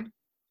fine.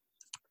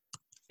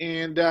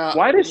 And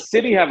why does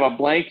City have a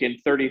blank in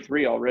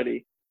 33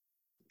 already?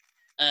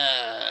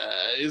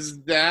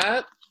 Is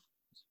that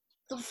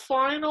the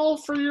final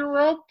for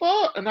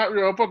Europa? Not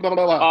Europa, blah,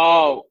 blah, blah.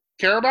 Oh.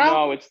 Carabao?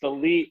 No, it's the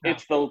league. No.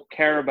 It's the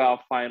Carabao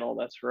final.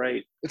 That's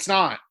right. It's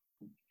not.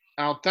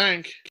 I don't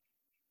think.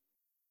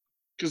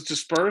 Because do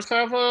Spurs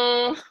have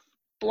a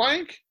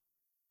blank?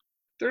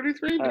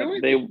 33, do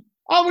we?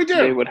 We do.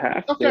 They would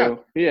have to.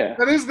 Yeah.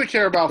 That is the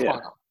Carabao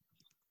final.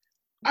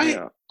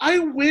 I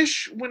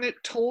wish when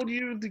it told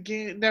you the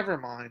game, never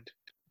mind.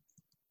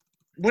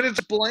 When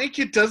it's blank,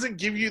 it doesn't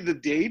give you the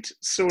date,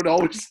 so it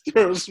always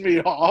throws me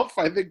off.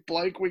 I think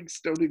blank weeks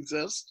don't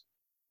exist.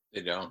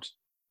 They don't.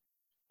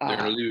 They're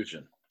an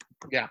illusion.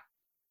 Yeah.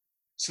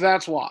 So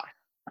that's why.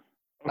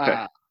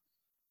 Okay.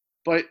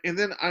 And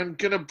then I'm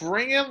going to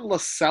bring in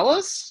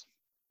Lascelles.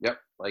 Yep,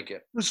 like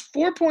it. Who's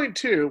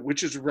 4.2,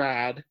 which is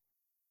rad.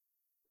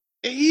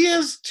 He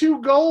has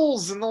 2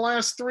 goals in the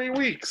last 3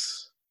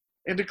 weeks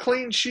and a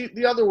clean sheet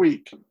the other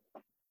week.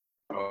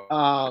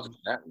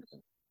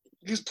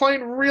 He's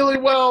playing really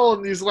well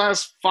in these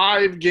last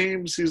 5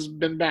 games he's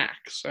been back.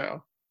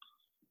 So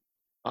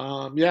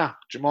Yeah,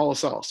 Jamal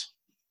Lascelles.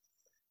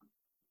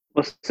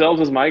 Lascelles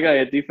is my guy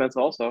at defense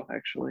also,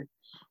 actually.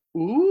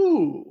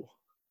 Ooh,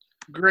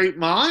 great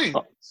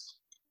minds.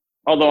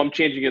 Although I'm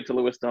changing it to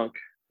Lewis Dunk.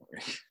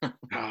 Who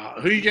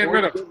are you getting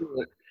rid of?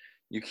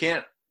 You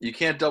can't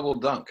double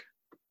dunk.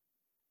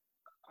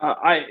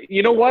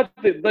 You know what?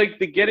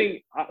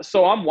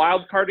 So I'm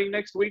wild carding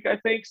next week, I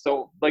think.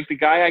 So like the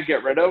guy I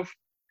get rid of,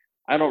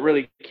 I don't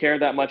really care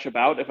that much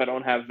about if I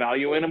don't have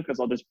value in him because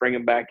I'll just bring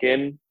him back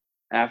in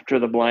after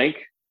the blank.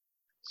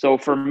 So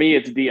for me,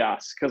 it's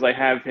Diaz because I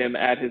have him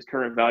at his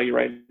current value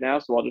right now.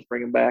 So I'll just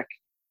bring him back.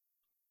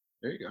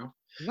 There you go.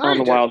 On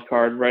the wild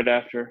card right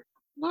after.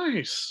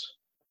 Nice.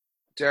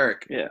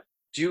 Derek. Yeah.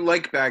 Do you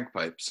like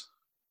bagpipes?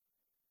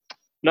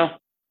 No.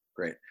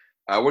 Great.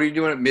 What are you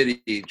doing at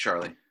midi,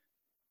 Charlie?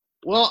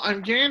 Well,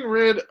 I'm getting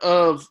rid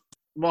of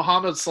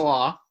Mohamed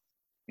Salah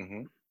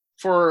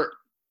for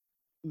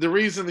the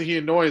reason that he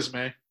annoys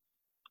me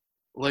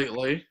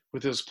lately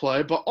with his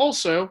play, but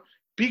also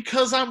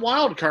because I'm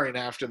wildcarding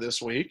after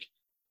this week.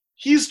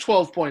 He's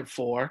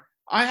 12.4.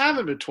 I have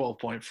him at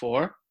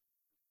 12.4.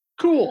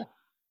 Cool.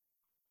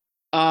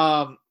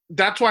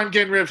 That's why I'm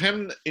getting rid of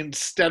him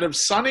instead of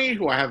Sonny,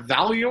 who I have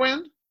value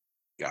in.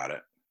 Got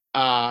it.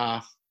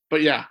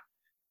 But yeah.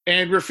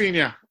 And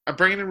Rafinha. I'm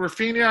bringing in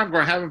Rafinha. I'm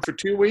going to have him for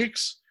 2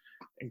 weeks,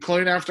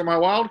 including after my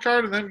wild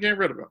card, and then getting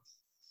rid of him.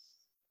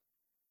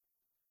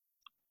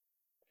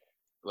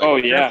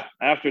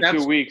 After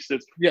 2 weeks,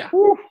 it's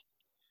Woo.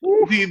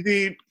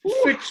 The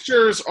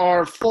fixtures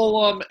are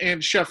Fulham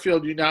and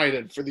Sheffield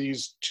United for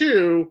these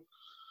two,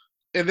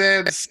 and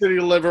then City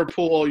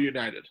Liverpool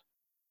United.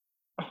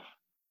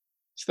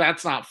 So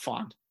that's not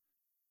fun.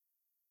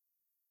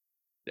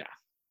 Yeah.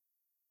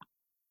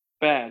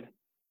 Bad.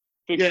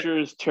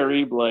 Fixtures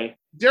terrible.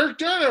 Derek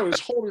Durno is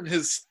holding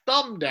his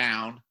thumb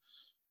down,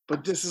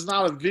 but this is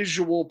not a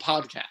visual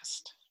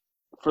podcast.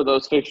 For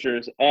those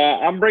fixtures.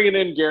 I'm bringing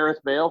in Gareth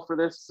Bale for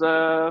this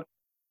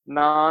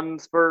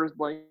non-Spurs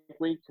blank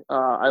week.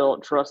 I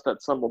don't trust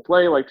that Son will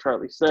play, like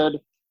Charlie said.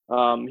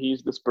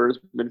 He's the Spurs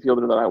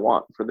midfielder that I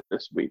want for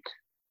this week.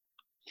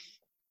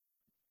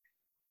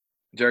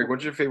 Derek,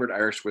 what's your favorite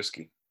Irish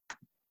whiskey?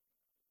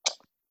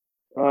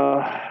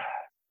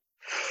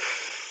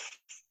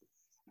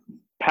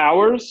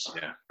 Powers.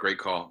 Yeah, great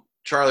call.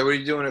 Charlie, what are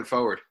you doing at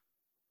forward?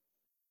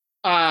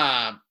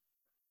 I'm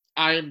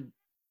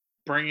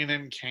bringing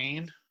in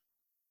Kane.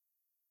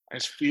 I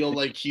just feel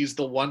like he's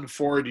the one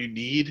forward you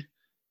need.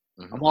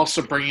 I'm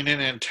also bringing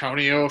in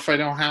Antonio if I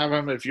don't have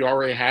him, if you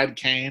already had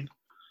Kane.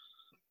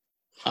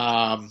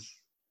 I'm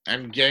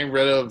getting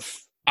rid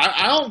of –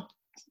 I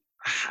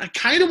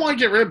kind of want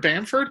to get rid of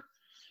Bamford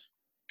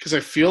because I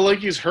feel like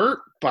he's hurt,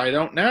 but I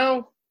don't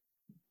know.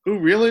 Who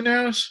really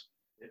knows?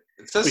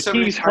 It says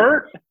he's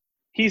hurt.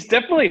 He's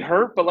definitely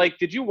hurt, but, like,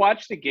 did you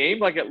watch the game?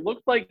 Like, it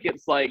looked like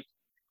it's like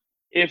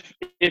if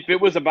it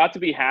was about to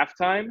be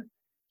halftime,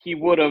 he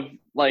would have,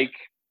 like,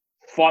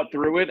 fought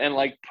through it and,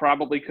 like,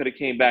 probably could have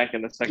came back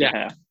in the second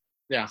half.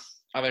 Yeah,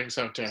 I think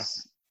so, too.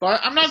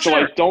 But I'm not sure. So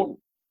I don't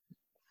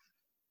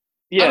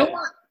 – yeah. I don't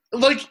want,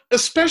 like,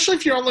 especially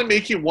if you're only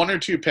making 1 or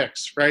 2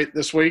 picks, right,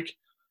 this week,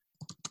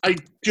 I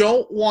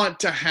don't want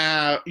to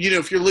have –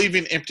 if you're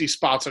leaving empty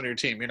spots on your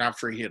team, you're not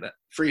free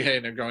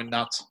hitting and going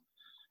nuts.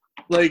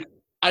 Like,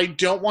 I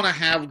don't want to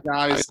have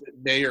guys that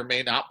may or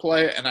may not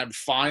play, and I'm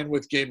fine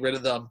with getting rid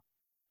of them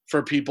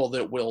for people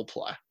that will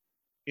play.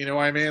 You know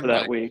what I mean? For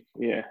that week,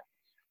 yeah.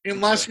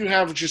 Unless you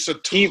have just a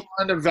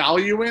ton of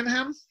value in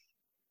him.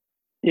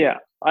 Yeah.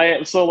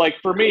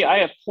 For me, I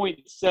have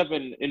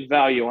 0.7 in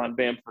value on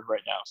Bamford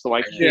right now, so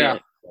I can't. Yeah.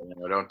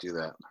 No, don't do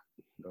that.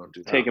 Don't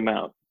do that. Take him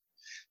out.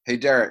 Hey,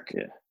 Derek.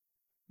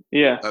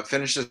 Yeah.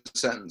 Finish the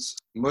sentence.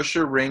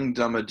 Musha ring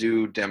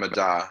dumadoo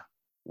demada.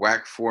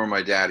 Whack for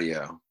my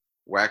daddy-o.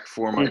 Whack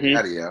for my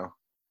daddy-o.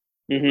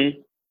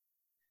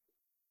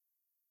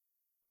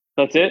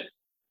 That's it?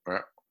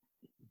 Right.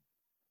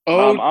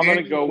 I'm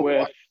going to go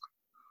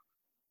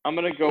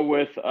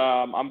with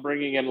I'm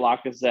bringing in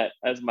Lacazette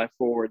as my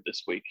forward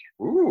this week.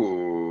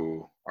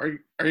 Ooh. Are you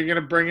going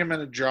to bring him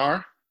in a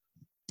jar?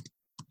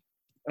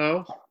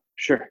 Oh?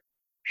 Sure.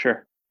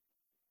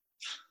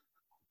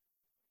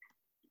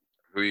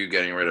 Who are you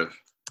getting rid of?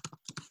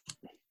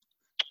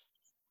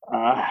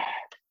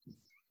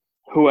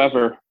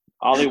 Whoever.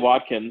 Ollie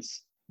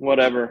Watkins.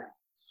 Whatever.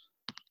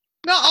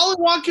 No, Ollie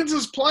Watkins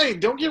is playing.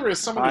 Don't get rid of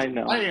somebody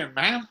who's playing,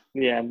 man.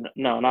 Yeah,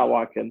 no, not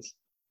Watkins.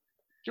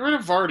 Get rid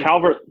of Vardy.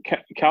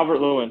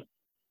 Calvert-Lewin.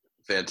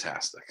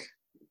 Fantastic.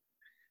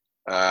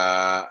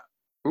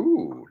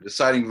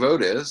 Deciding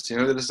vote is. Do you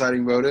know who the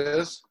deciding vote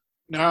is?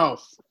 No.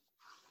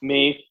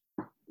 Me.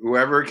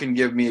 Whoever can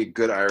give me a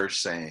good Irish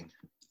saying.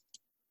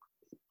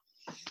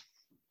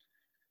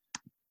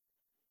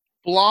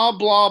 Blah,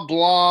 blah,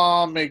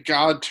 blah. May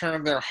God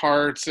turn their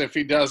hearts. If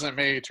he doesn't,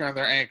 may he turn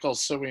their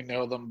ankles so we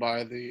know them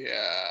by the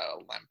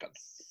limping.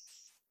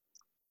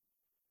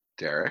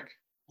 Derek?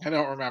 I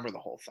don't remember the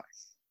whole thing.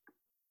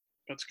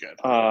 That's good.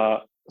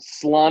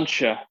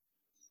 Slancha.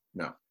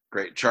 No.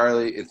 Great.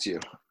 Charlie, it's you.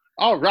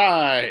 All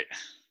right.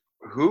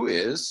 Who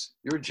is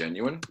your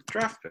genuine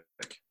draft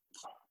pick?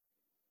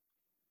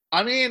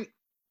 I mean,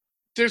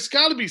 there's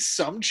got to be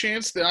some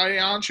chance that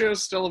Iancho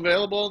is still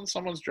available in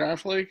someone's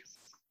draft league.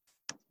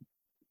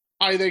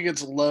 I think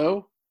it's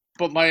low,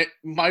 but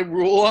my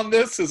rule on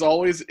this is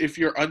always if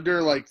you're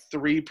under like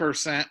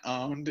 3%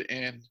 owned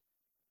in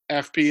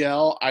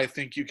FPL, I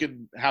think you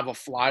can have a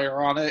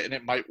flyer on it and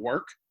it might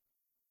work.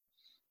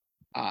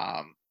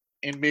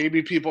 And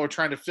maybe people are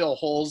trying to fill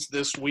holes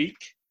this week,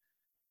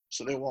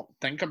 so they won't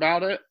think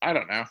about it. I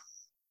don't know.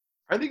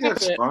 I think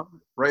that's fun,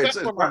 right?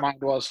 That's what my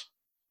mind was.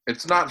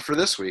 It's not for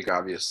this week,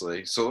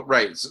 obviously. So,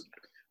 right, so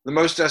the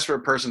most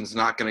desperate person's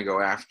not going to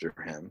go after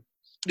him.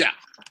 Yeah.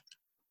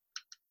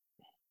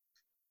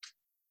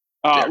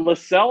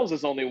 Lascelles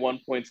is only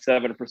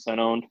 1.7%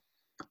 owned.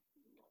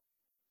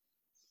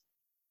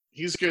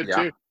 He's good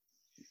Yeah. too.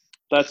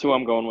 That's who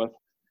I'm going with.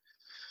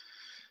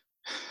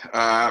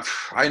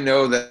 I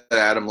know that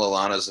Adam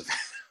Lallana is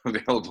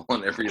available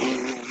in every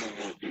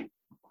league.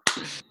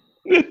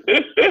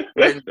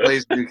 Brighton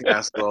plays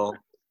Newcastle.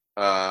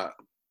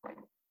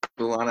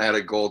 Lallana had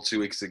a goal 2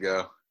 weeks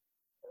ago.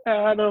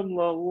 Adam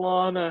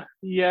Lallana,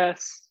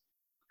 yes.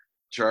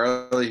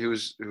 Charlie,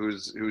 who's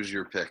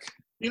your pick?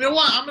 You know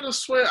what? I'm gonna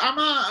sway.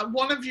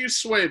 One of you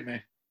swayed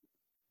me.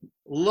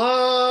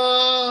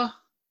 Lascelles.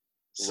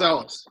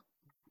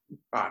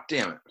 Ah,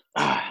 damn it.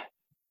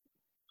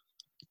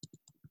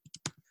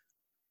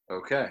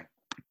 Okay.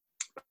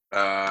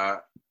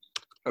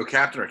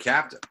 Captain or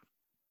captain?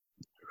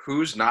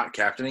 Who's not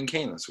captaining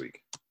Kane this week?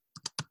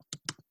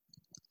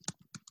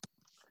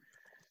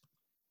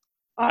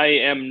 I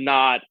am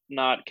not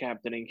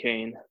captaining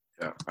Kane.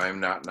 Yeah, I am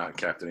not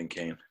captaining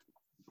Kane.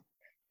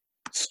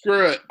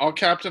 Screw it. I'll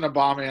captain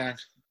Aubameyang.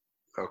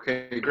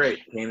 Okay, great.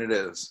 Kane it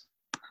is.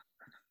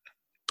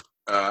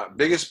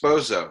 Biggest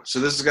bozo. So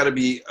this has got to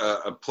be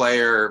a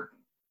player.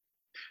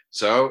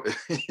 So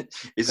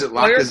is it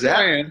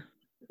Lacazette?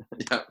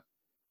 Yeah.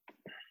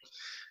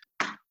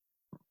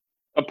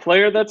 A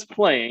player that's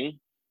playing.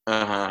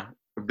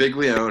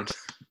 Bigly owned.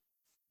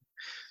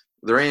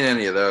 There ain't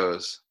any of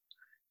those.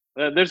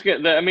 They're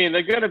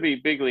going to be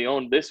bigly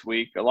owned this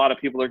week. A lot of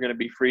people are going to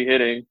be free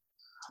hitting.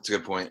 That's a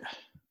good point.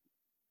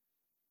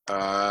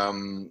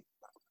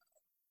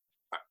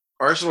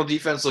 Arsenal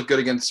defense looked good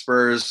against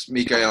Spurs.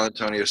 Mikael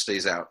Antonio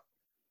stays out.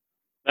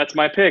 That's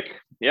my pick.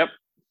 Yep.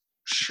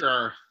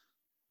 Sure.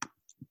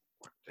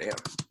 Damn.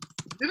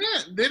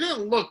 They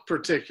didn't look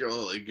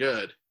particularly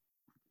good.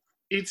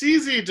 It's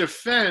easy to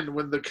defend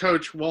when the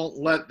coach won't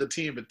let the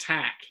team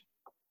attack.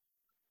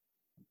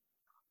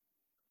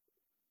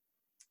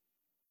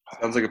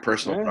 Sounds like a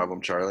personal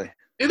problem, Charlie.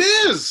 It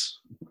is.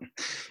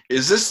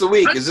 Is this the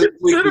week? Is this the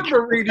week?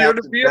 Consider Mourinho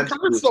to be a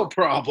personal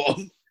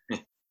problem.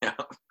 Yeah.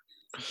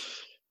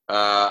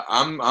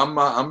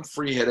 I'm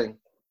free hitting.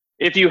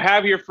 If you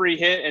have your free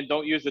hit and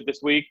don't use it this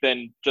week,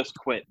 then just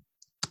quit.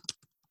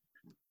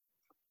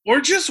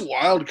 Or just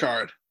wild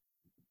card.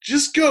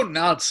 Just go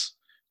nuts.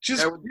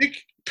 Just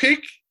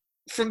pick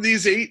from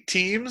these 8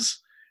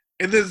 teams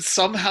and then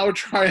somehow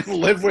try and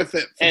live with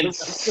it. And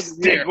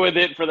stick with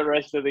it for the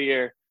rest of the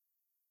year.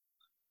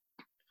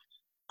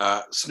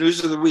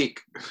 Snooze of the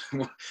week.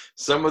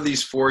 Some of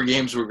these 4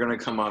 games were going to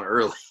come on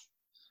early.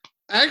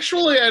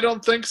 Actually, I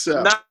don't think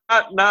so.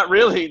 Not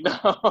really,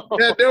 no.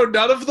 Yeah, no,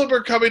 none of them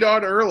are coming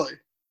on early.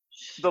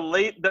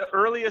 The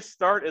earliest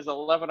start is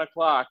 11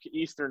 o'clock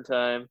Eastern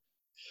time.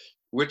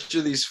 Which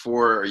of these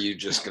 4 are you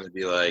just going to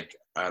be like,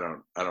 I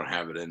don't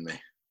have it in me?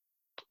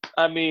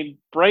 I mean,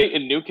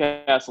 Brighton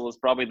Newcastle is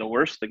probably the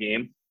worst of the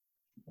game.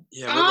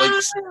 Yeah, but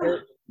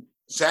like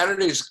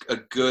Saturday's a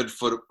good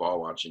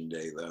football watching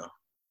day, though.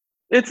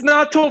 It's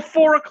not till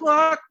 4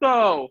 o'clock,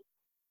 though.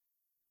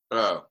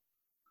 Oh.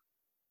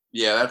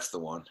 Yeah, that's the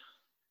one.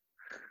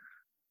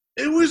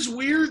 It was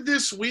weird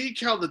this week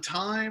how the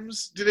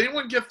times – did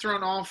anyone get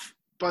thrown off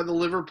by the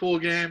Liverpool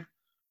game?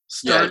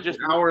 Started just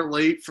an hour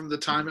late from the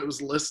time it was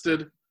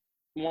listed.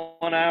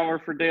 1 hour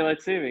for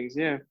daylight savings,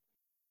 yeah.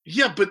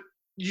 Yeah, but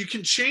you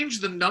can change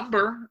the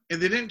number,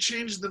 and they didn't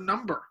change the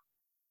number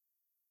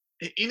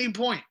at any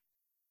point.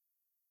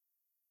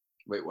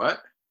 Wait, what?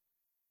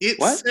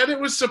 It said it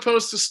was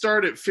supposed to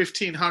start at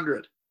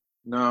 1500.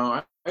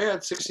 No, I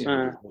had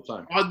 1600 the whole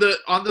time.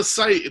 On the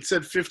site, it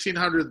said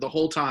 1500 the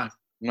whole time.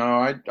 No,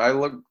 I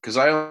looked because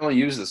I only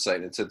use the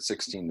site. It said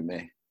 16 to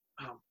me.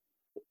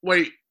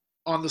 Wait,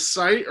 on the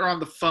site or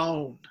on the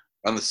phone?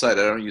 On the site.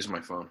 I don't use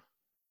my phone.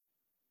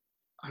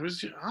 I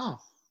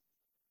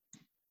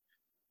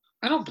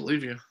don't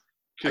believe you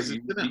because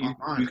it didn't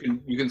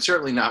online. You can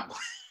certainly not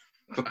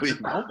believe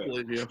me. I don't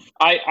believe you.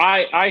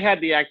 I had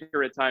the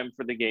accurate time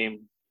for the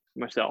game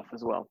myself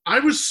as well.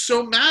 I was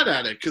so mad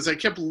at it because I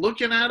kept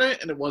looking at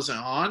it and it wasn't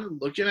on,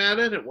 looking at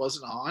it, it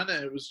wasn't on,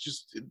 and it was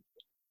just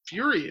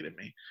infuriating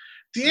me.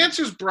 The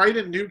answer is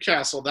Brighton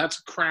Newcastle. That's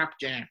a crap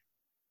game.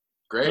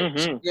 Great.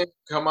 Mm-hmm. So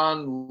come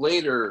on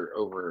later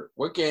over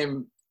what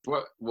game?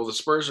 The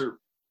Spurs are.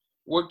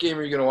 What game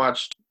are you going to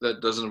watch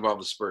that doesn't involve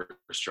the Spurs,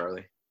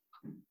 Charlie?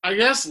 I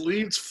guess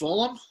Leeds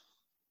Fulham.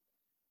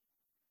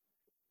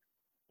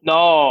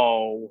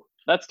 No.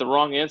 That's the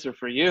wrong answer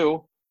for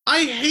you.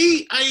 I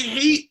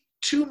hate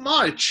too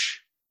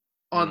much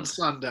on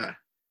Sunday.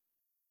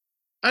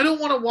 I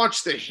don't want to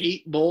watch the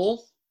Hate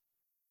Bowl.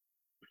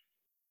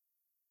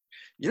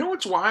 You know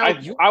what's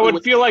wild? I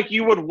would feel like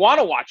you would want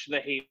to watch the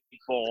Hate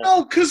Bowl.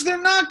 No, because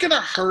they're not going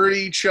to hurt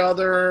each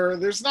other.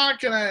 There's not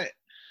going to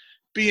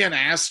be an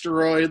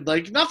asteroid.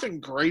 Like, nothing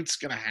great's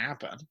going to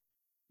happen.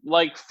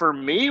 Like, for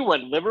me,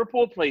 when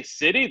Liverpool plays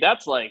City,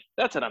 that's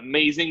an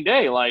amazing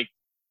day. Like,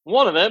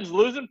 one of them's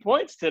losing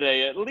points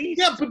today, at least.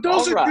 Yeah, but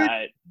those are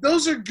good.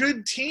 Those are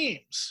good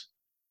teams.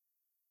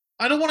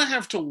 I don't want to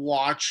have to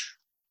watch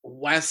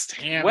West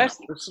Ham and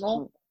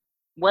Arsenal.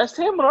 West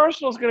Ham and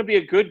Arsenal is going to be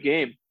a good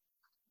game.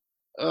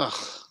 Ugh.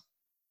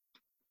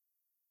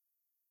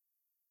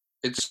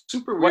 It's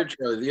super weird,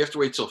 Charlie. You have to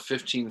wait till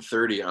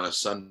 15:30 on a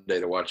Sunday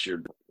to watch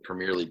your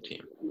Premier League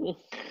team.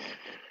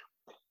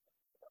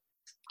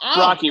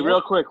 Rocky,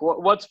 real quick,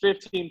 what's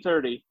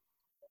 15:30?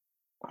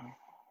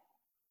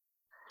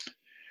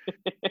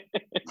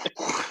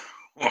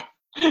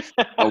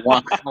 I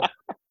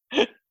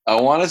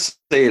want to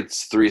say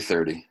it's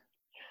 3:30.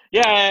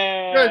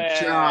 Yeah.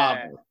 Good job.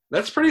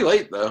 That's pretty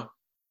late, though.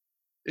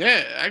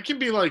 Yeah, I can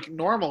be like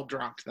normal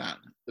drunk then,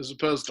 as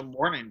opposed to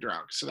morning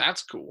drunk. So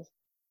that's cool.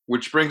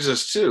 Which brings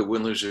us to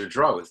win, lose, or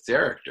draw with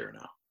Derek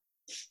now.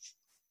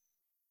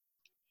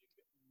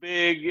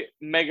 Big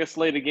mega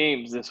slate of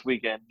games this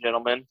weekend,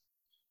 gentlemen.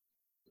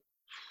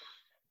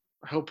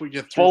 I hope we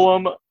get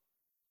through.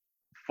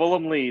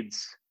 Fulham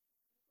leads.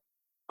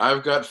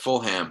 I've got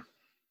Fulham.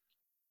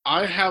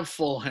 I have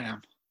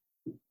Fulham.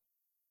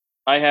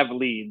 I have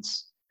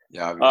Leeds.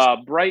 Yeah,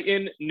 obviously.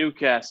 Brighton,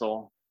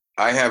 Newcastle.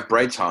 I have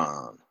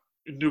Brighton.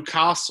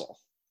 Newcastle.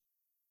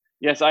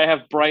 Yes, I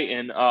have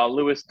Brighton.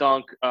 Lewis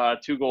Dunk,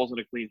 2 goals and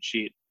a clean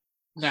sheet.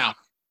 Now.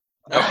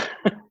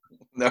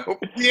 No.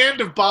 The end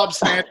of Bob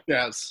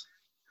Sanchez.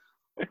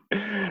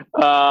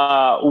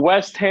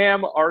 West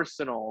Ham,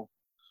 Arsenal.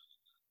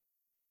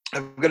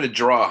 I'm going to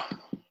draw.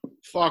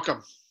 Fuck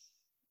them.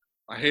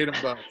 I hate them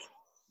both.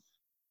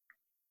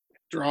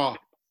 Draw.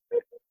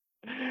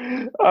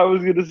 I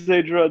was going to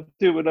say draw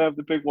too, but I have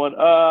to pick one.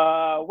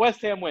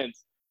 West Ham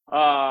wins.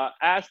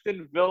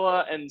 Aston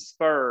Villa and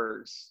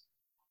Spurs.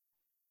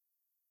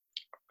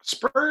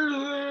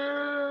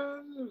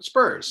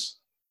 Spurs.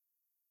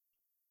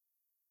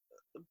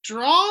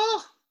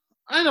 Draw?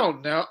 I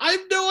don't know. I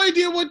have no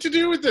idea what to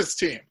do with this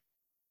team.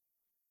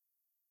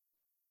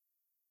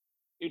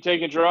 You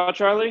taking draw,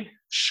 Charlie?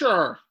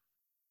 Sure.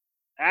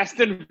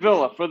 Aston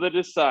Villa for the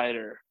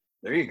decider.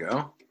 There you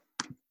go.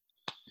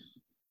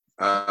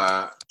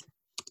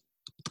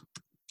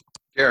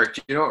 Derek,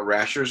 do you know what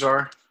rashers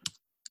are?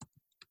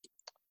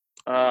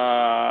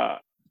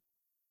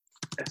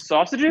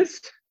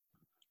 Sausages?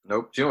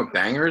 Nope. Do you know what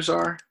bangers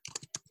are?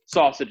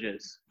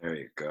 Sausages. There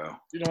you go.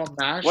 You know what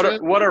mash What is?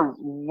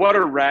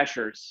 are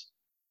rashers?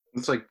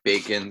 It's like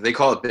bacon. They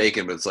call it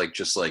bacon, but it's like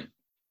just like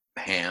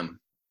ham.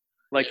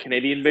 Like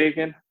Canadian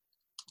bacon?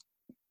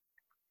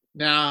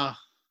 Nah.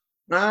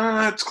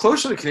 It's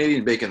closer to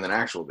Canadian bacon than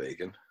actual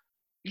bacon.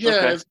 Yeah,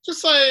 Okay.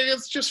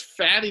 it's just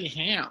fatty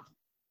ham.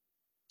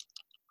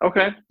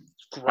 Okay.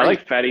 It's great. I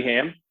like fatty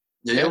ham.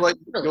 Yeah, you'll like.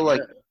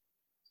 Good.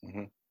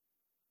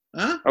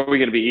 Huh? Are we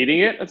going to be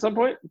eating it at some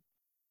point?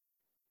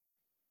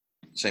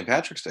 St.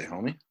 Patrick's Day,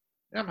 homie.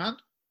 Yeah, man.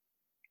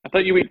 I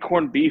thought you eat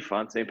corned beef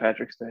on St.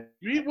 Patrick's Day.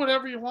 You eat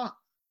whatever you want.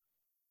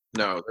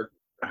 No,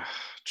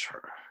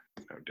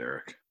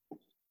 Derek.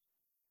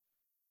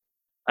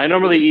 I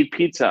normally eat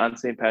pizza on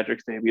St.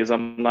 Patrick's Day because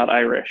I'm not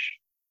Irish.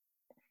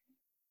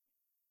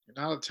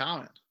 You're not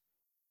Italian.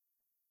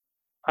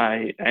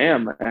 I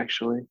am,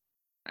 actually.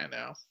 I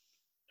know.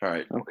 All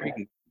right.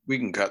 Okay. We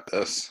can cut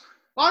this.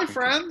 Bye,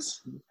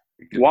 friends.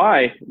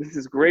 Why? This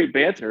is great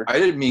banter. I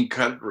didn't mean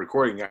cut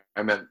recording.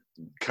 I meant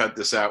cut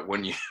this out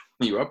when you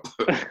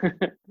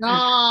upload.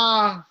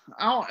 Nah,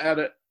 I don't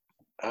edit.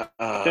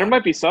 There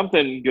might be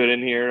something good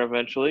in here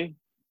eventually.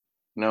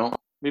 No.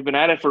 We've been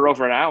at it for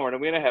over an hour, and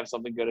we're going to have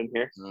something good in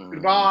here.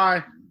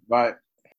 Goodbye. Bye.